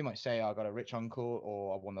 You might say, I got a rich uncle,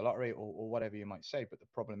 or I won the lottery, or whatever you might say. But the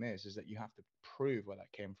problem is that you have to prove where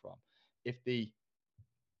that came from. If the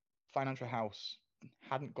financial house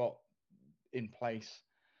hadn't got in place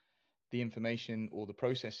the information or the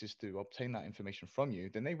processes to obtain that information from you,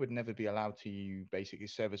 then they would never be allowed to basically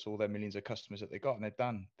service all their millions of customers that they got, and they're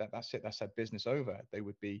done. That's it. That's their business over. They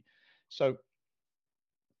would be. So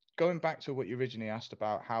going back to what you originally asked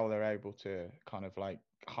about how they're able to kind of like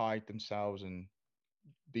hide themselves and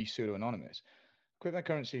be pseudo anonymous,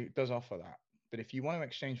 cryptocurrency does offer that. But if you want to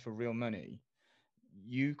exchange for real money,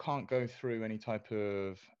 you can't go through any type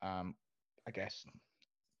of, I guess,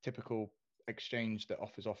 typical exchange that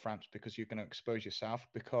offers off ramps, because you're going to expose yourself.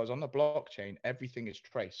 Because on the blockchain, everything is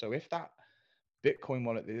traced. So if that Bitcoin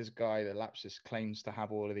wallet that this guy, the Lapsus, claims to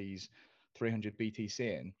have all of these 300 BTC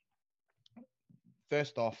in,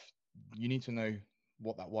 first off, you need to know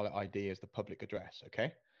what that wallet ID is, the public address.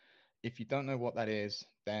 Okay. If you don't know what that is,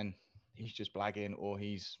 then he's just blagging, or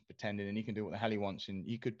he's pretending, and he can do what the hell he wants. And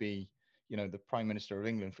he could be, the Prime Minister of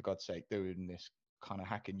England, for God's sake, doing this kind of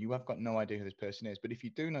hacking. You have got no idea who this person is. But if you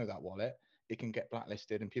do know that wallet, it can get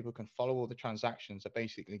blacklisted, and people can follow all the transactions that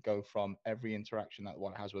basically go from every interaction that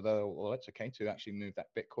wallet has with other wallets, okay, to actually move that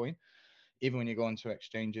Bitcoin. Even when you go into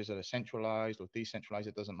exchanges that are centralized or decentralized,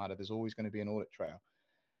 it doesn't matter. There's always going to be an audit trail.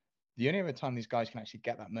 The only other time these guys can actually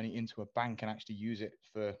get that money into a bank and actually use it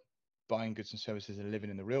for buying goods and services and living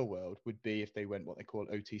in the real world would be if they went what they call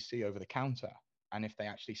OTC, over the counter. And if they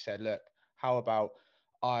actually said, look, how about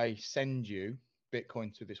I send you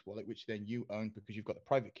Bitcoin to this wallet, which then you own because you've got the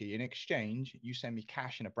private key. In exchange, you send me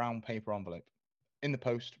cash in a brown paper envelope in the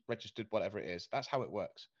post, registered, whatever it is. That's how it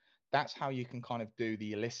works. That's how you can kind of do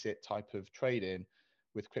the illicit type of trading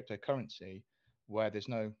with cryptocurrency, where there's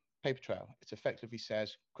no paper trail. It effectively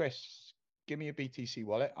says, Chris, give me a BTC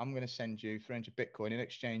wallet. I'm going to send you 300 Bitcoin. In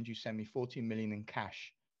exchange, you send me 14 million in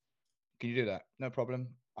cash. Can you do that? No problem.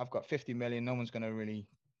 I've got 50 million. No one's going to really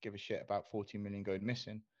give a shit about 14 million going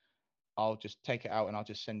missing. I'll just take it out and I'll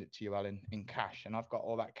just send it to you, Alan, in cash. And I've got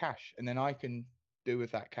all that cash. And then I can do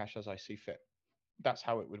with that cash as I see fit. That's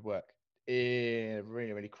how it would work. A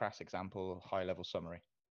really, really crass example, high level summary.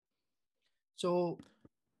 So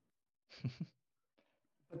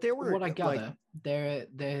But there were, what I gather,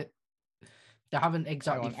 they haven't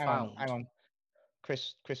exactly found. Hang on.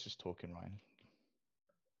 Chris is talking, Ryan.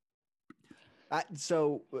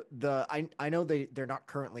 So I know they're not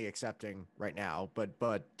currently accepting right now,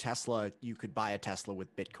 but Tesla, you could buy a Tesla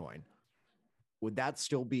with Bitcoin. Would that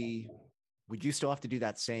still be? Would you still have to do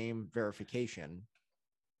that same verification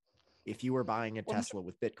if you were buying a Tesla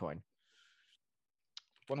with Bitcoin?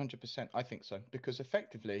 100%, I think so, because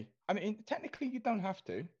effectively, I mean, technically you don't have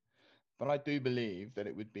to, but I do believe that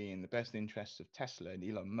it would be in the best interests of Tesla and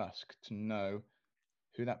Elon Musk to know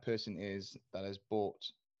who that person is that has bought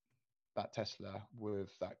that Tesla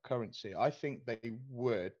with that currency. I think they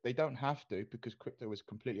would. They don't have to, because crypto is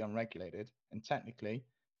completely unregulated, and technically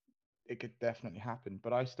it could definitely happen.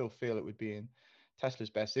 But I still feel it would be in Tesla's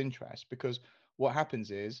best interest, because what happens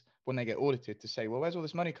is when they get audited to say, well, where's all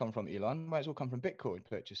this money come from, Elon? Where's it all come from Bitcoin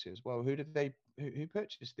purchases? Well, who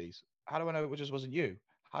purchased these? How do I know it just wasn't you?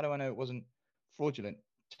 How do I know it wasn't fraudulent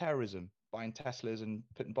terrorism, buying Teslas and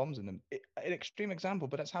putting bombs in them? An extreme example,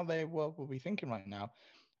 but that's how they will be thinking right now.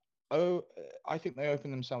 I think they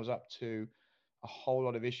open themselves up to a whole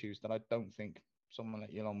lot of issues that I don't think someone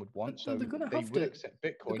like Elon would want. So they would accept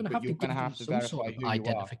Bitcoin, but you're going to have to verify who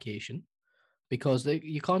identification, you are. Because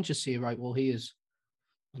you can't just say, right, well, here's,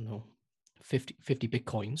 I don't know, 50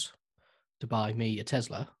 Bitcoins to buy me a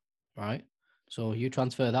Tesla, right? So you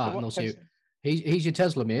transfer that, and they'll say, he's your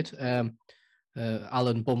Tesla, mate.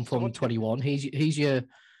 Alan Bumfun 21. He's your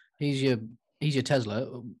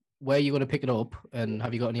Tesla. Where are you going to pick it up, and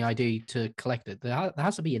have you got any ID to collect it? There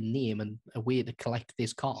has to be a name and a way to collect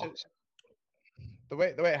this car. So the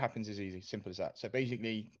way it happens is easy, simple as that. So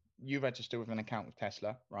basically, you register with an account with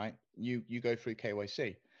Tesla, right? You go through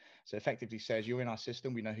KYC. So effectively says, you're in our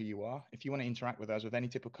system. We know who you are. If you want to interact with us with any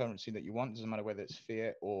type of currency that you want, doesn't matter whether it's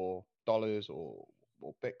fiat or dollars or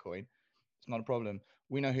Bitcoin, it's not a problem.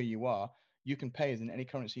 We know who you are. You can pay us in any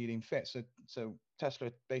currency you deem fit. So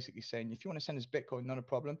Tesla basically saying, if you want to send us Bitcoin, not a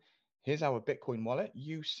problem. Here's our Bitcoin wallet.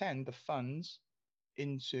 You send the funds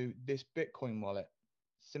into this Bitcoin wallet.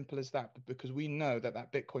 Simple as that. Because we know that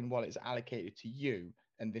that Bitcoin wallet is allocated to you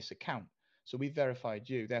and this account. So we verified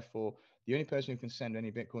you. Therefore, the only person who can send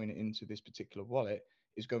any Bitcoin into this particular wallet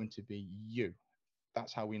is going to be you.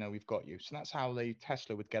 That's how we know we've got you. So that's how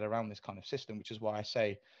Tesla would get around this kind of system, which is why I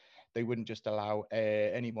say they wouldn't just allow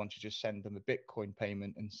anyone to just send them a Bitcoin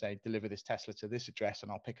payment and say, deliver this Tesla to this address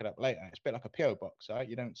and I'll pick it up later. It's a bit like a PO box, right?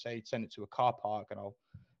 You don't say send it to a car park and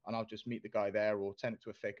I'll just meet the guy there, or send it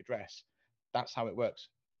to a fake address. That's how it works.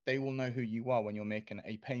 They will know who you are when you're making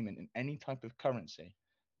a payment in any type of currency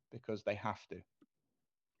because they have to.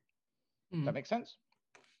 That makes sense?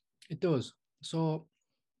 It does. So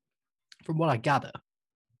from what I gather,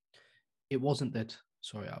 it wasn't that,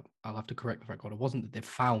 sorry, I'll have to correct the record. It wasn't that they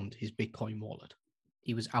found his Bitcoin wallet.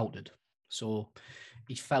 He was outed. So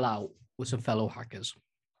he fell out with some fellow hackers.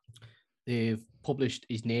 They've published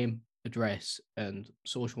his name, address, and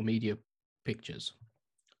social media pictures,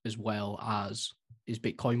 as well as his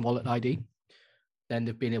Bitcoin wallet ID. Then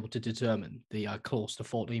they've been able to determine they are close to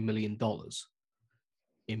 $14 million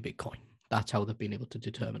in Bitcoin. That's how they've been able to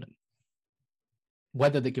determine it.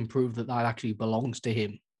 Whether they can prove that that actually belongs to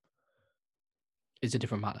him is a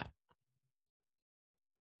different matter.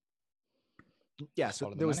 Yeah,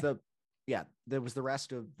 so there was the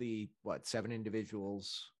rest of the 7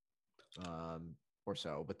 individuals or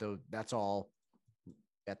so, but that's all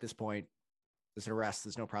at this point. There's an arrest,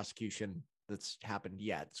 there's no prosecution that's happened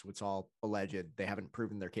yet, so it's all alleged. They haven't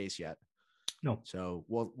proven their case yet. No. So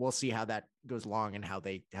we'll see how that goes along and how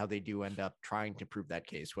they do end up trying to prove that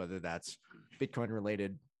case, whether that's Bitcoin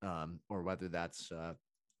related or whether that's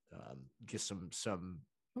just some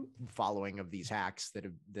following of these hacks that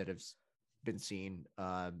have been seen.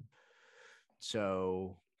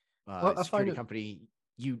 Security company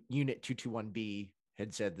Unit 221B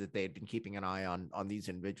had said that they had been keeping an eye on these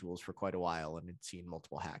individuals for quite a while and had seen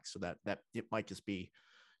multiple hacks. So that it might just be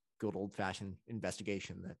good old fashioned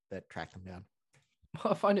investigation that tracked them down.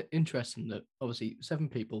 I find it interesting that obviously 7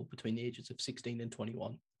 people between the ages of 16 and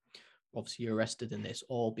 21 obviously arrested in this,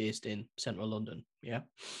 all based in central London. Yeah.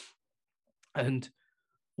 And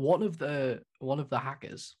one of the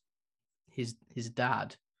hackers, his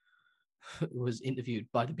dad was interviewed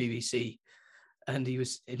by the BBC, and he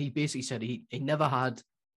basically said he never had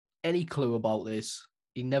any clue about this.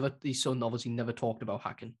 His son obviously never talked about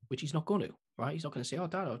hacking, which he's not going to, right? He's not going to say, "Oh,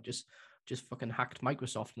 Dad, I just fucking hacked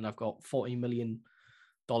Microsoft and I've got $40 million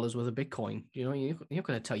worth of Bitcoin." You know, you're not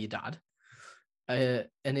going to tell your dad.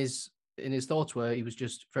 And his thoughts were he was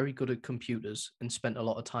just very good at computers and spent a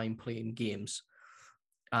lot of time playing games.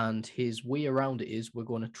 And his way around it is we're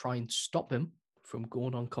going to try and stop him from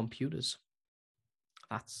going on computers.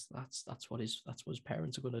 That's what his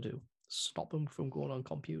parents are going to do. Stop him from going on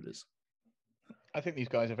computers. I think these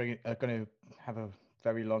guys are going to have a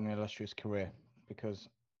very long and illustrious career, because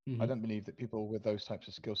I don't believe that people with those types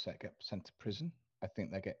of skill set get sent to prison. I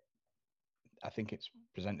think it's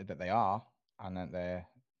presented that they are, and that they're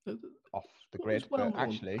off the grid. But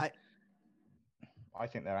actually, I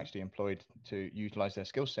think they're actually employed to utilize their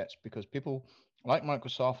skill sets, because people like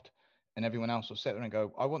Microsoft and everyone else will sit there and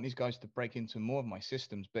go, I want these guys to break into more of my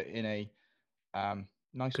systems, but in a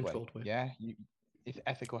nice way. Yeah. It's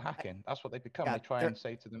ethical hacking. That's what they become. They try and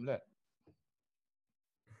say to them, look.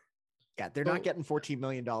 Yeah, they're not getting $14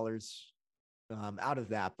 million out of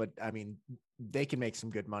that, but I mean, they can make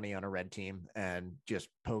some good money on a red team and just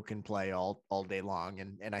poke and play all day long.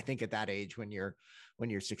 And I think at that age, when you're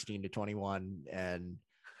 16 to 21 and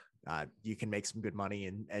you can make some good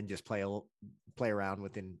money and just play around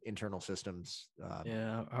within internal systems.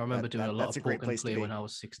 Yeah, I remember doing a lot of poke and play when I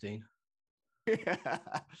was 16.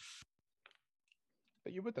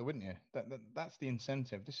 But you would though, wouldn't you? That's the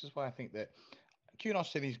incentive. This is why I think that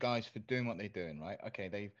kudos to these guys for doing what they're doing, right? Okay,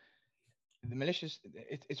 the malicious,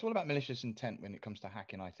 it's all about malicious intent when it comes to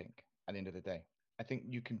hacking, I think, at the end of the day. I think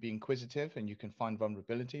you can be inquisitive and you can find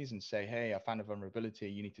vulnerabilities and say, hey, I found a vulnerability,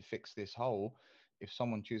 you need to fix this hole. If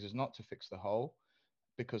someone chooses not to fix the hole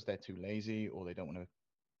because they're too lazy or they don't want to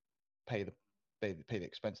pay the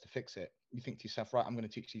expense to fix it, you think to yourself, right, I'm going to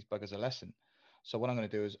teach these buggers a lesson. So what I'm going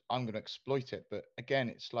to do is I'm going to exploit it. But again,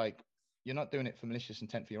 it's like you're not doing it for malicious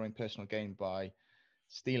intent for your own personal gain by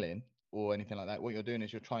stealing. or anything like that. What you're doing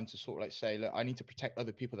is you're trying to sort of like say, look, I need to protect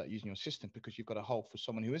other people that are using your system, because you've got a hole for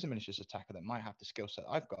someone who is a malicious attacker that might have the skill set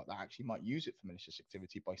I've got, that actually might use it for malicious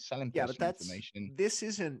activity by selling Yeah, but personal information. this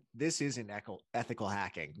isn't ethical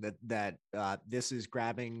hacking. This is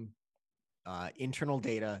grabbing internal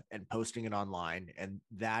data and posting it online, and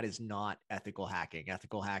that is not ethical hacking.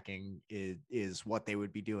 Ethical hacking is what they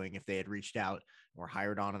would be doing if they had reached out or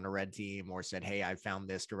hired on a red team or said, hey, I found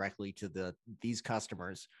this directly to these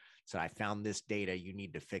customers, so I found this data, you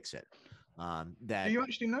need to fix it. Do you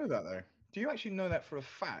actually know that though? Do you actually know that for a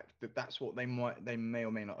fact, that that's what they may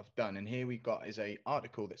or may not have done? And here we got is a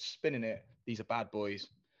article that's spinning it. These are bad boys,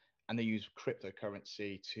 and they use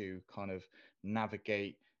cryptocurrency to kind of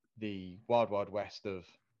navigate the wild west of,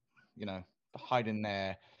 hiding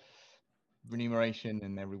their remuneration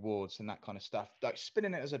and their rewards and that kind of stuff. Like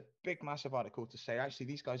spinning it as a big, massive article to say, actually,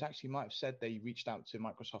 these guys actually might have said they reached out to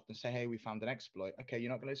Microsoft and say, hey, we found an exploit. Okay,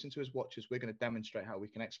 you're not going to listen to us watchers. We're going to demonstrate how we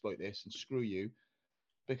can exploit this and screw you,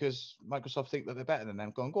 because Microsoft think that they're better than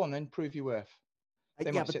them. Go on then, prove your worth.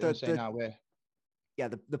 They might sit there and say, no, we're... Yeah,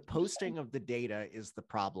 the posting of the data is the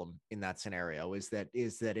problem in that scenario. Is that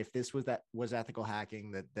if this was ethical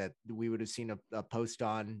hacking, that we would have seen a post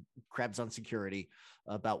on Krebs on Security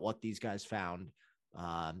about what these guys found,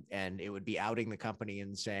 and it would be outing the company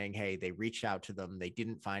and saying, hey, they reached out to them, they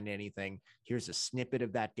didn't find anything. Here's a snippet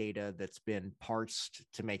of that data that's been parsed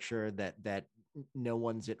to make sure that no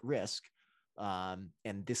one's at risk. And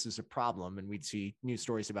this is a problem, and we'd see news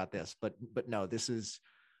stories about this. But no, this is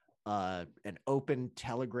an open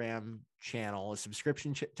Telegram channel, a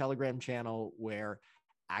subscription Telegram channel where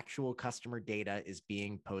actual customer data is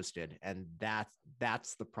being posted, and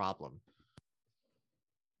that's the problem.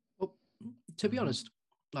 Well, to be honest,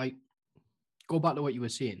 like, go back to what you were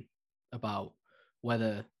saying about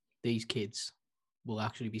whether these kids will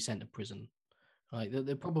actually be sent to prison. Right,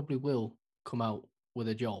 they probably will come out with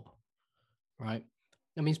a job, right?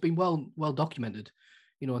 I mean, it's been well documented,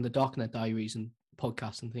 in the Darknet Diaries and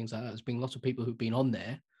podcasts and things like that. There's been lots of people who've been on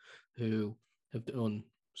there who have done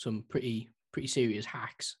some pretty serious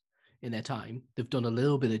hacks in their time. They've done a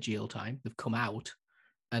little bit of jail time. They've come out,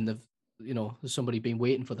 and there's somebody been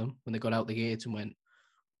waiting for them when they got out the gates and went,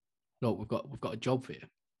 no, we've got a job for you.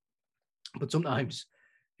 But sometimes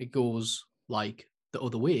it goes like the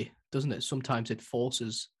other way, doesn't it? Sometimes it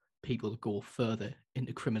forces people to go further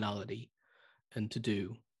into criminality and to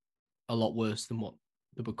do a lot worse than what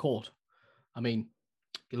they were caught. I mean,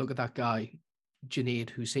 you look at that guy, Junaid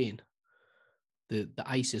Hussain, the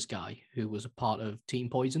ISIS guy who was a part of Team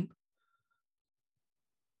Poison.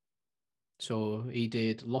 So he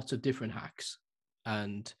did lots of different hacks,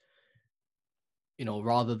 and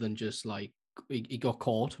rather than just like he got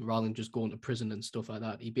caught, rather than just going to prison and stuff like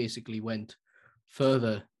that, he basically went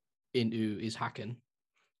further into his hacking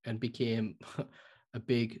and became a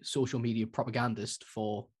big social media propagandist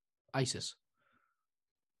for ISIS.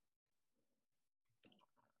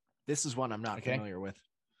 This is one I'm not familiar with.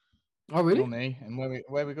 Oh, really? Not me. And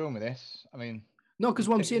where we going with this? I mean, no, because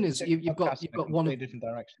what I'm saying is you've got one of different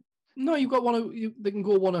directions. No, you've got they can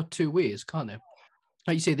go one or two ways, can't they?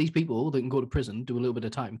 Like you say, these people that can go to prison, do a little bit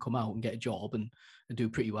of time, come out and get a job and do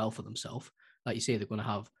pretty well for themselves. Like you say, they're going to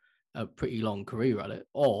have a pretty long career at it,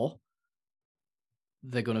 or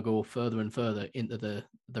they're going to go further and further into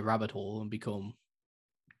the rabbit hole and become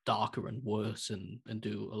darker and worse and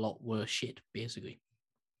do a lot worse shit, basically.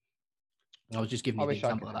 I was just giving you the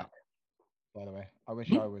example of that. By the way, I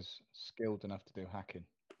wish I was skilled enough to do hacking.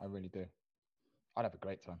 I really do. I'd have a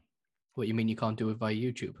great time. What, you mean you can't do it via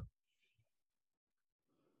YouTube?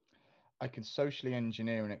 I can socially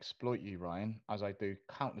engineer and exploit you, Ryan, as I do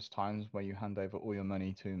countless times where you hand over all your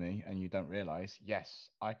money to me and you don't realize. Yes,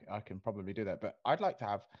 I can probably do that, but I'd like to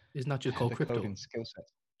have. Isn't that just called crypto? Coding skill set.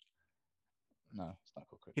 No, it's not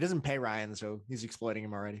called crypto. He doesn't pay Ryan, so he's exploiting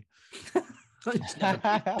him already.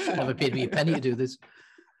 Never paid me a penny to do this.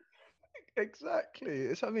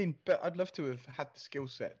 Exactly. I mean, but I'd love to have had the skill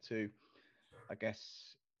set to, I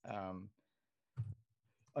guess,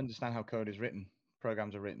 understand how code is written,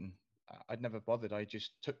 programs are written. I'd never bothered. I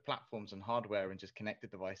just took platforms and hardware and just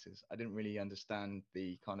connected devices. I didn't really understand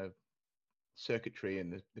the kind of circuitry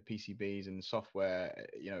and the PCBs and the software,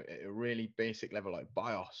 at a really basic level, like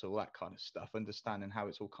BIOS, all that kind of stuff, understanding how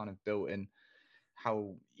it's all kind of built in,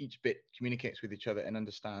 how each bit communicates with each other, and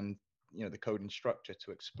understand, the coding structure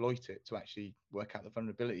to exploit it, to actually work out the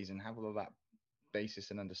vulnerabilities and have all of that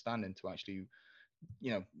basis and understanding to actually,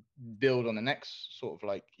 build on the next sort of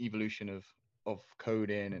like evolution of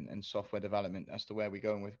coding and software development as to where we're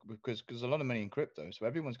going with, because there's a lot of money in crypto. So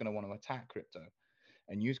everyone's going to want to attack crypto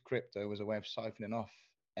and use crypto as a way of siphoning off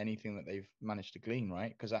anything that they've managed to glean,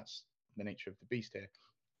 right? Because that's the nature of the beast here.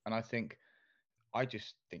 And I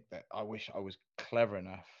just think that I wish I was clever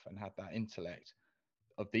enough and had that intellect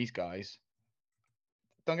of these guys.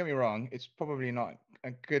 Don't get me wrong, it's probably not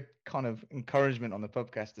a good kind of encouragement on the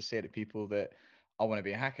podcast to say to people that I want to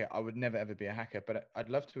be a hacker. I would never ever be a hacker, but I'd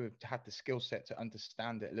love to have had the skill set to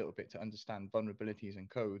understand it a little bit, to understand vulnerabilities and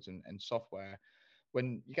codes and software.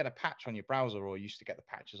 When you get a patch on your browser, or you used to get the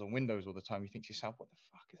patches on Windows all the time, you think to yourself, what the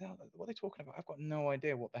fuck is that? What are they talking about? I've got no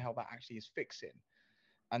idea what the hell that actually is fixing.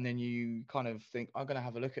 And then you kind of think, I'm going to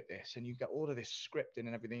have a look at this, and you get all of this scripting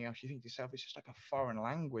and everything else. You think to yourself, it's just like a foreign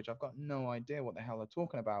language. I've got no idea what the hell they're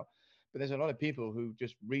talking about. But there's a lot of people who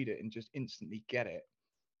just read it and just instantly get it.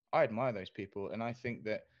 I admire those people. And I think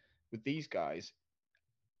that with these guys,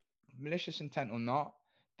 malicious intent or not,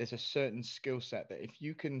 there's a certain skill set that if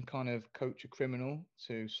you can kind of coach a criminal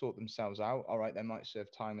to sort themselves out, all right, they might serve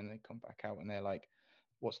time and they come back out and they're like,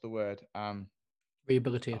 what's the word?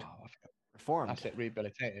 Rehabilitate. Oh, I forgot. Reformed. That's it,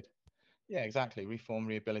 rehabilitated. Yeah, exactly. Reform,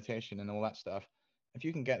 rehabilitation, and all that stuff. If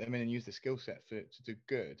you can get them in and use the skill set to do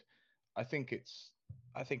good, I think it's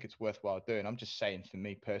worthwhile doing. I'm just saying, for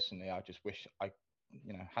me personally, I just wish I,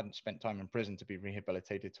 hadn't spent time in prison to be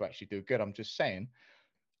rehabilitated to actually do good. I'm just saying,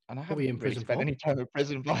 and I What were you in haven't really prison spent for? any time in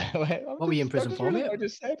prison, by the way. What were you in prison for, mate? I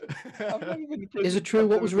just said. I've never been in prison. Is it true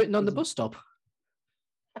what I've was never been written on the in bus stop?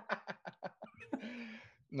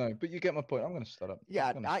 No, but you get my point. I'm going to start up. Yeah,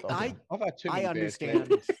 I've had too many I beers, understand.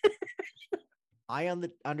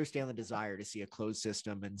 mate. Understand the desire to see a closed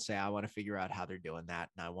system and say, I want to figure out how they're doing that,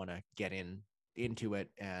 and I want to get into it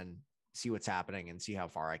and see what's happening and see how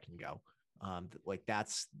far I can go. Like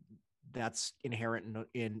that's inherent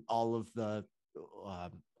in all of the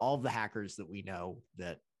hackers that we know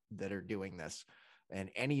that are doing this, and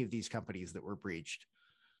any of these companies that were breached,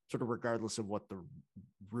 sort of regardless of what the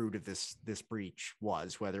root of this breach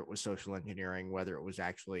was, whether it was social engineering, whether it was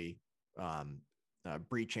actually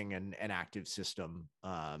breaching an active system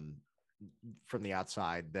from the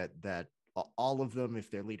outside, that all of them, if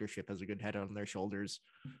their leadership has a good head on their shoulders,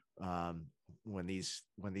 when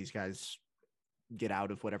these guys get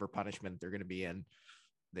out of whatever punishment they're going to be in,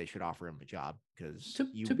 they should offer him a job, because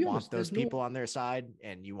you want those people on their side,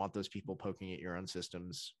 and you want those people poking at your own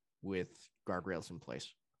systems with guardrails in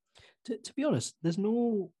place. To be honest, there's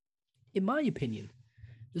no, in my opinion,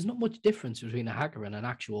 there's not much difference between a hacker and an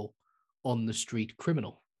actual on the street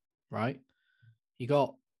criminal, right? You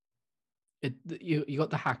got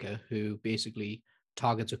the hacker who basically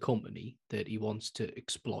targets a company that he wants to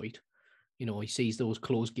exploit. He sees those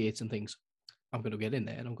closed gates and thinks, I'm going to get in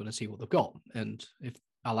there and I'm going to see what they've got. And if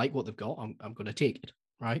I like what they've got, I'm going to take it,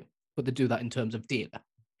 right? But they do that in terms of data,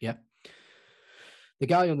 yeah? The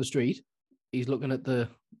guy on the street, he's looking at the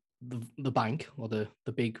bank or the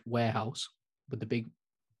big warehouse with the big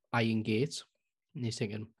iron gates, and he's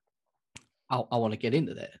thinking, I want to get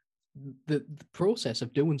into there. The process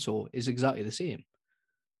of doing so is exactly the same.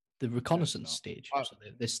 The reconnaissance stage. So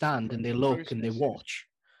they stand and they look and they watch,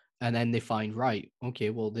 and then they find, right, okay,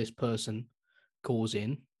 well, this person goes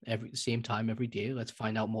in the same time every day. Let's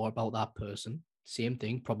find out more about that person. Same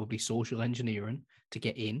thing, probably social engineering to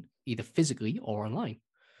get in, either physically or online.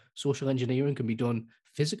 Social engineering can be done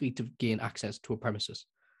physically to gain access to a premises.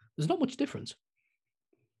 There's not much difference.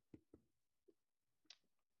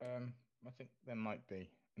 I think there might be,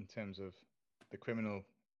 in terms of the criminal.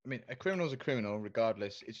 I mean, a criminal is a criminal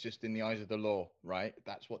regardless. It's just in the eyes of the law, right?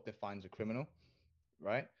 That's what defines a criminal,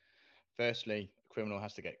 right? Firstly, a criminal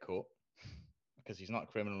has to get caught, because he's not a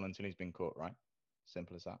criminal until he's been caught, right?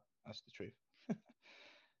 Simple as that. That's the truth.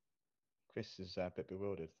 Chris is a bit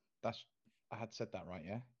bewildered. I had said that right,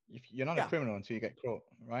 yeah? You're not a criminal until you get caught,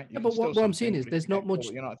 right? Yeah, but what I'm saying is there's not much.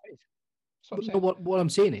 You're not a thief. What I'm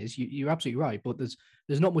saying is you're absolutely right, but there's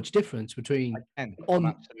not much difference between I'm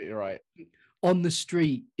absolutely right. On the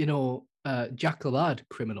street, Jack the Lad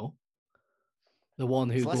criminal, the one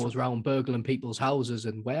who goes around burgling people's houses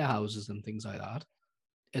and warehouses and things like that,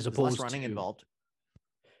 as opposed to running involved.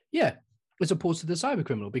 Yeah, as opposed to the cyber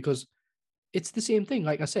criminal, because it's the same thing,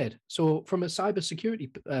 like I said. So from a cybersecurity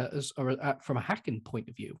from a hacking point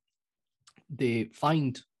of view, they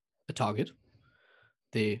find a target,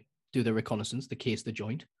 they do the reconnaissance, they case the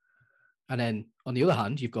joint, and then on the other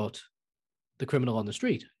hand, you've got the criminal on the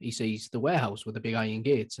street. He sees the warehouse with the big iron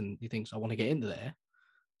gates, and he thinks, I want to get into there.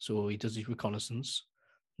 So he does his reconnaissance,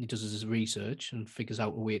 he does his research, and figures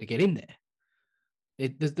out a way to get in there.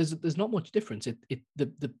 There's not much difference.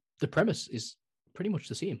 The premise is pretty much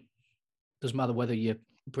the same. Doesn't matter whether you're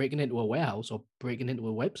breaking into a warehouse or breaking into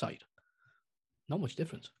a website. Not much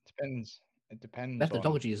difference. It depends.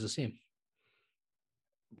 Methodology is the same.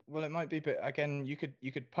 Well, it might be, but again, you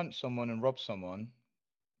could punch someone and rob someone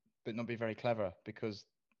but not be very clever, because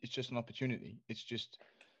it's just an opportunity. It's just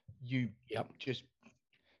you Yep. just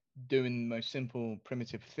doing the most simple,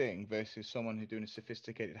 primitive thing versus someone who's doing a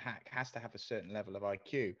sophisticated hack has to have a certain level of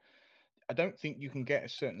IQ. I don't think you can get a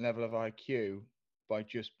certain level of IQ by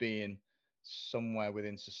just being somewhere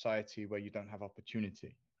within society where you don't have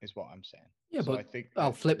opportunity, is what I'm saying. Yeah, So but I think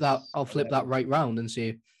I'll that flip that. there's I'll a flip that level. right round and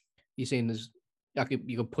say, you're saying there's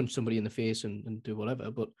you could punch somebody in the face and do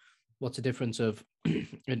whatever, but what's the difference of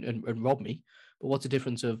and rob me? But what's the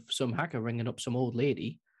difference of some hacker ringing up some old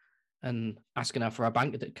lady and asking her for our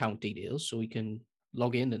bank account details so we can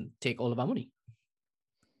log in and take all of our money?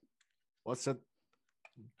 What's a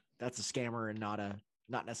That's a scammer and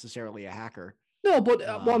not necessarily a hacker. No, but what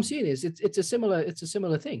I'm Um, saying is it's a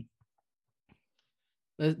similar thing.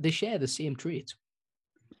 They share the same traits.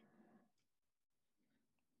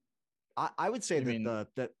 I would say You that mean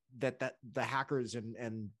the hackers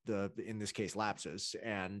and the in this case lapses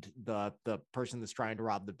and the person that's trying to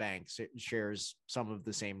rob the banks, it shares some of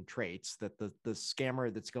the same traits. That the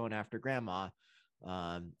scammer that's going after grandma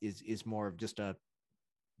is more of just a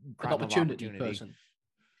An crime of opportunity opportunity. person.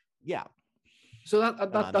 Yeah. So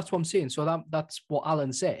that's what I'm saying. So that's what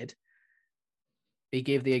Alan said. He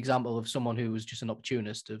gave the example of someone who was just an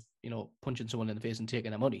opportunist of, punching someone in the face and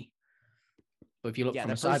taking their money. But if you look Yeah,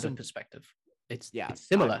 from a that cyber person- perspective, it's Yeah,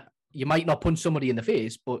 similar. You might not punch somebody in the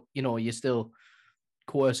face, but you're still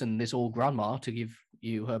coercing this old grandma to give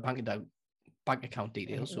you her bank account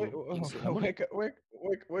details so you can steal her money.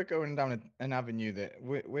 we're going down an avenue that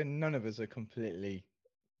we're none of us are completely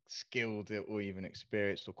skilled or even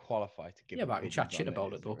experienced or qualified to give Yeah, but I can chat opinions shit on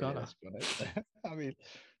about this, it though, really, can't I? let's be honest. I mean,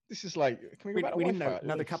 this is like, can we go we, back to we need Wi-Fi at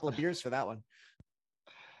another least? couple of beers for that one.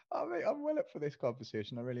 I mean, I'm well up for this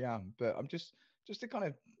conversation, I really am, but I'm just to kind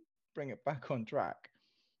of bring it back on track.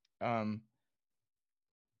 um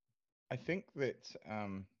I think that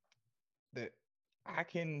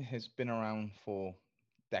hacking has been around for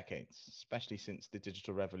decades, especially since the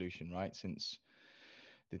digital revolution, right? Since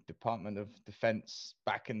the Department of Defense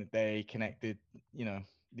back in the day connected,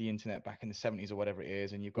 the internet back in the 70s or whatever it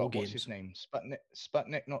is, and you've War got, what's his games. name?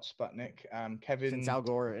 Sputnik, not Sputnik. Since Kevin. Al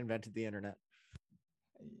Gore invented the internet.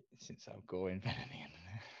 Since Al Gore invented the internet.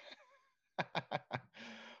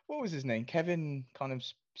 What was his name? Kevin kind of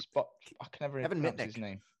Spot. I can never Kevin pronounce Mitnick. his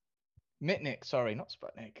name. Mitnick, sorry, not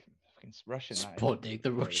Sputnik. Fucking Russian. Sputnik,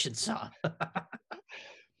 the Russian Tsar.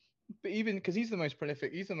 But even because he's the most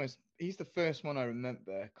prolific, he's the first one I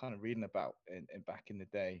remember kind of reading about in back in the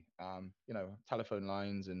day. Telephone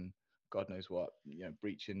lines and God knows what,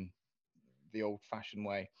 breaching the old-fashioned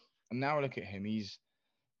way. And now I look at him, he's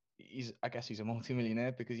I guess he's a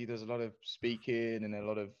multimillionaire because he does a lot of speaking and a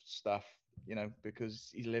lot of stuff, because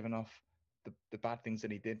he's living off the bad things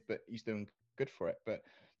that he did, but he's doing good for it. But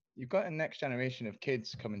you've got a next generation of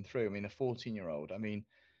kids coming through. I mean, a 14-year-old. I mean,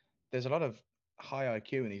 there's a lot of high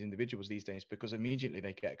IQ in these individuals these days because immediately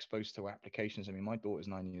they get exposed to applications. I mean, my daughter's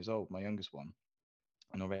 9 years old, my youngest one,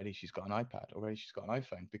 and already she's got an iPad, already she's got an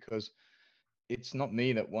iPhone, because it's not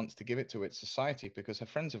me that wants to give it to it, it's society, because her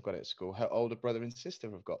friends have got it at school, her older brother and sister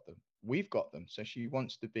have got them, we've got them. So she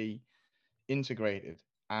wants to be integrated.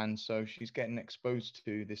 And so she's getting exposed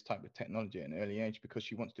to this type of technology at an early age because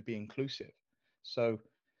she wants to be inclusive. So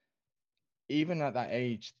even at that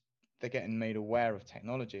age, they're getting made aware of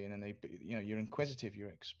technology, and then you're inquisitive, you're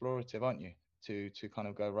explorative, aren't you? To kind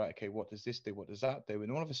of go, right, okay, what does this do? What does that do?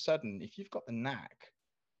 And all of a sudden, if you've got the knack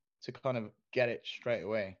to kind of get it straight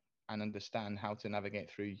away and understand how to navigate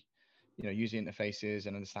through, user interfaces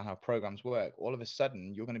and understand how programs work, all of a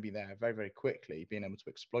sudden you're going to be there very, very quickly, being able to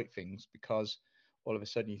exploit things, because all of a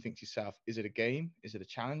sudden you think to yourself, is it a game? Is it a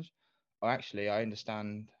challenge? Or actually, I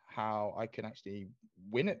understand how I can actually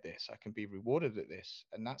win at this. I can be rewarded at this.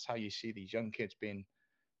 And that's how you see these young kids being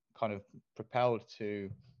kind of propelled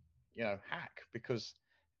to, hack, because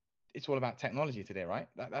it's all about technology today, right?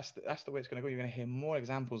 That's the way it's going to go. You're going to hear more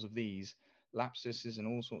examples of these lapsuses and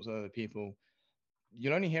all sorts of other people.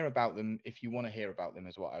 You'll only hear about them if you want to hear about them,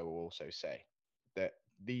 is what I will also say. That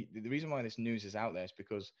the reason why this news is out there is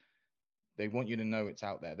because they want you to know it's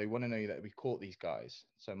out there. They want to know that we caught these guys.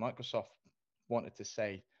 So Microsoft wanted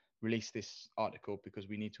to release this article because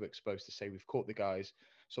we need to expose to say we've caught the guys,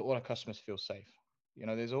 so all our customers feel safe.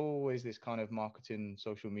 There's always this kind of marketing,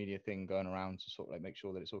 social media thing going around to sort of like make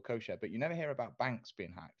sure that it's all kosher. But you never hear about banks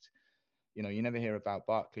being hacked. You never hear about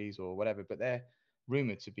Barclays or whatever, but they're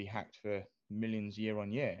rumored to be hacked for millions year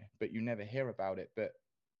on year. But you never hear about it. But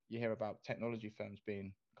you hear about technology firms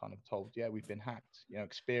being kind of told, yeah, we've been hacked.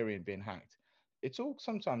 Experian being hacked. It's all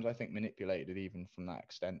sometimes, I think, manipulated even from that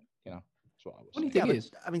extent. That's what I was Funny saying. thing is,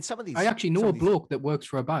 I mean, some of these. I actually know a bloke that works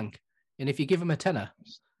for a bank, and if you give him a tenner,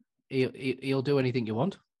 he'll do anything you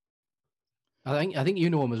want. I think you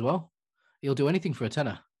know him as well. He'll do anything for a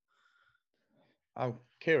tenner. Oh,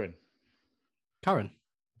 Kieran, Karen.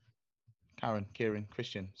 Kieran,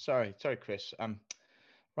 Christian. Sorry, Chris.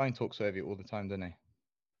 Ryan talks over you all the time, doesn't he?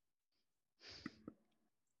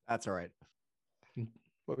 That's all right.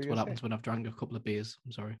 What That's what happens when I've drank a couple of beers.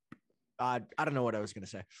 I'm sorry. I don't know what I was going to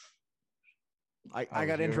say. I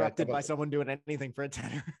got you're interrupted right. by someone doing anything for a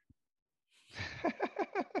tenner.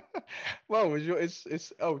 Well,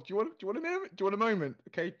 it's. Oh, do you want a moment? Do you want a moment?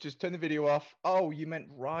 Okay, just turn the video off. Oh, you meant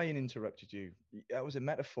Ryan interrupted you. That was a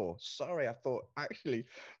metaphor. Sorry, I thought actually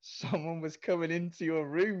someone was coming into your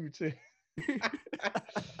room to.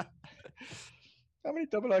 How many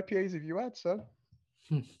double IPAs have you had, son?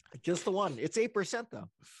 Just the one. It's 8% though.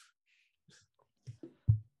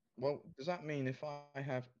 Well, does that mean if I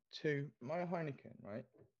have two, my Heineken, right,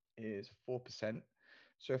 is 4%.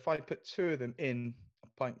 So if I put two of them in a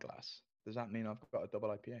pint glass, does that mean I've got a double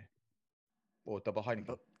IPA or double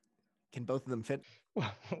Heineken? Can both of them fit?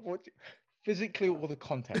 Well, physically or the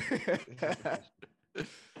content?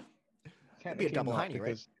 It'd be a double not, Heine,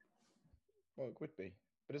 because, right? well, it would be.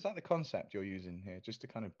 But is that the concept you're using here, just to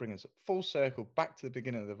kind of bring us full circle back to the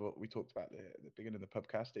beginning of what we talked about, the beginning of the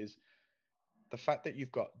podcast, is the fact that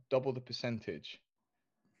you've got double the percentage,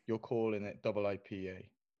 you're calling it double IPA.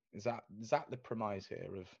 Is that the premise here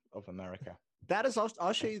of America? That is,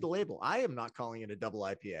 I'll show you the label. I am not calling it a double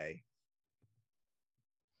IPA.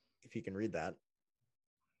 If you can read that,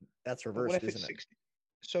 that's reversed, isn't it?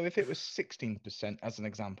 So if it was 16% as an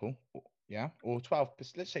example, yeah, or 12%,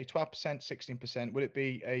 let's say 12%, 16%, would it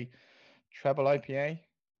be a treble IPA,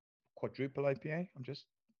 quadruple IPA? I'm just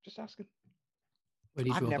asking.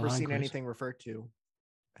 I've never seen anything referred to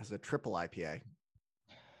as a triple IPA.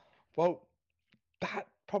 Well, that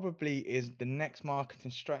probably is the next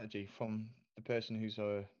marketing strategy from the person who's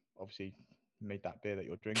obviously made that beer that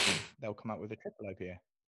you're drinking. They'll come out with a triple IPA.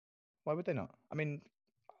 Why would they not? I mean,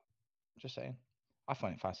 just saying. I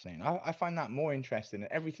find it fascinating. I find that more interesting than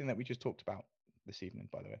everything that we just talked about this evening,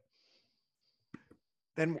 by the way.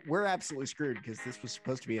 Then we're absolutely screwed because this was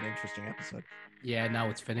supposed to be an interesting episode. Yeah, now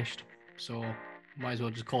it's finished. So might as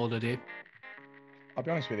well just call it a day. I'll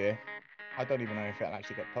be honest with you. I don't even know if it'll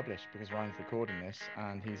actually get published because Ryan's recording this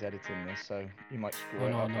and he's editing this, so he might screw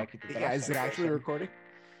it up like he did the last is it time. actually recording?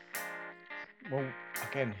 Well,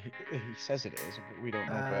 again, he says it is, but we don't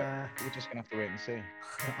know. But we're just gonna have to wait and see.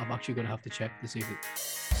 I'm actually gonna have to check this evening.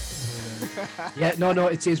 Yeah, no,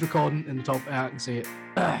 it says recording in the top. I can see it.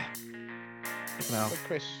 No. But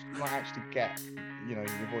Chris, you might actually get, your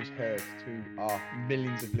voice heard to our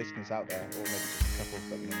millions of listeners out there, or maybe just a couple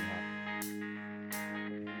that we only have.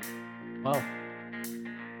 Well,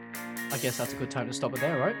 I guess that's a good time to stop it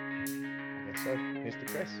there, right? I guess so. Here's to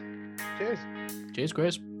Chris. Cheers. Cheers,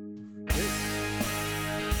 Chris.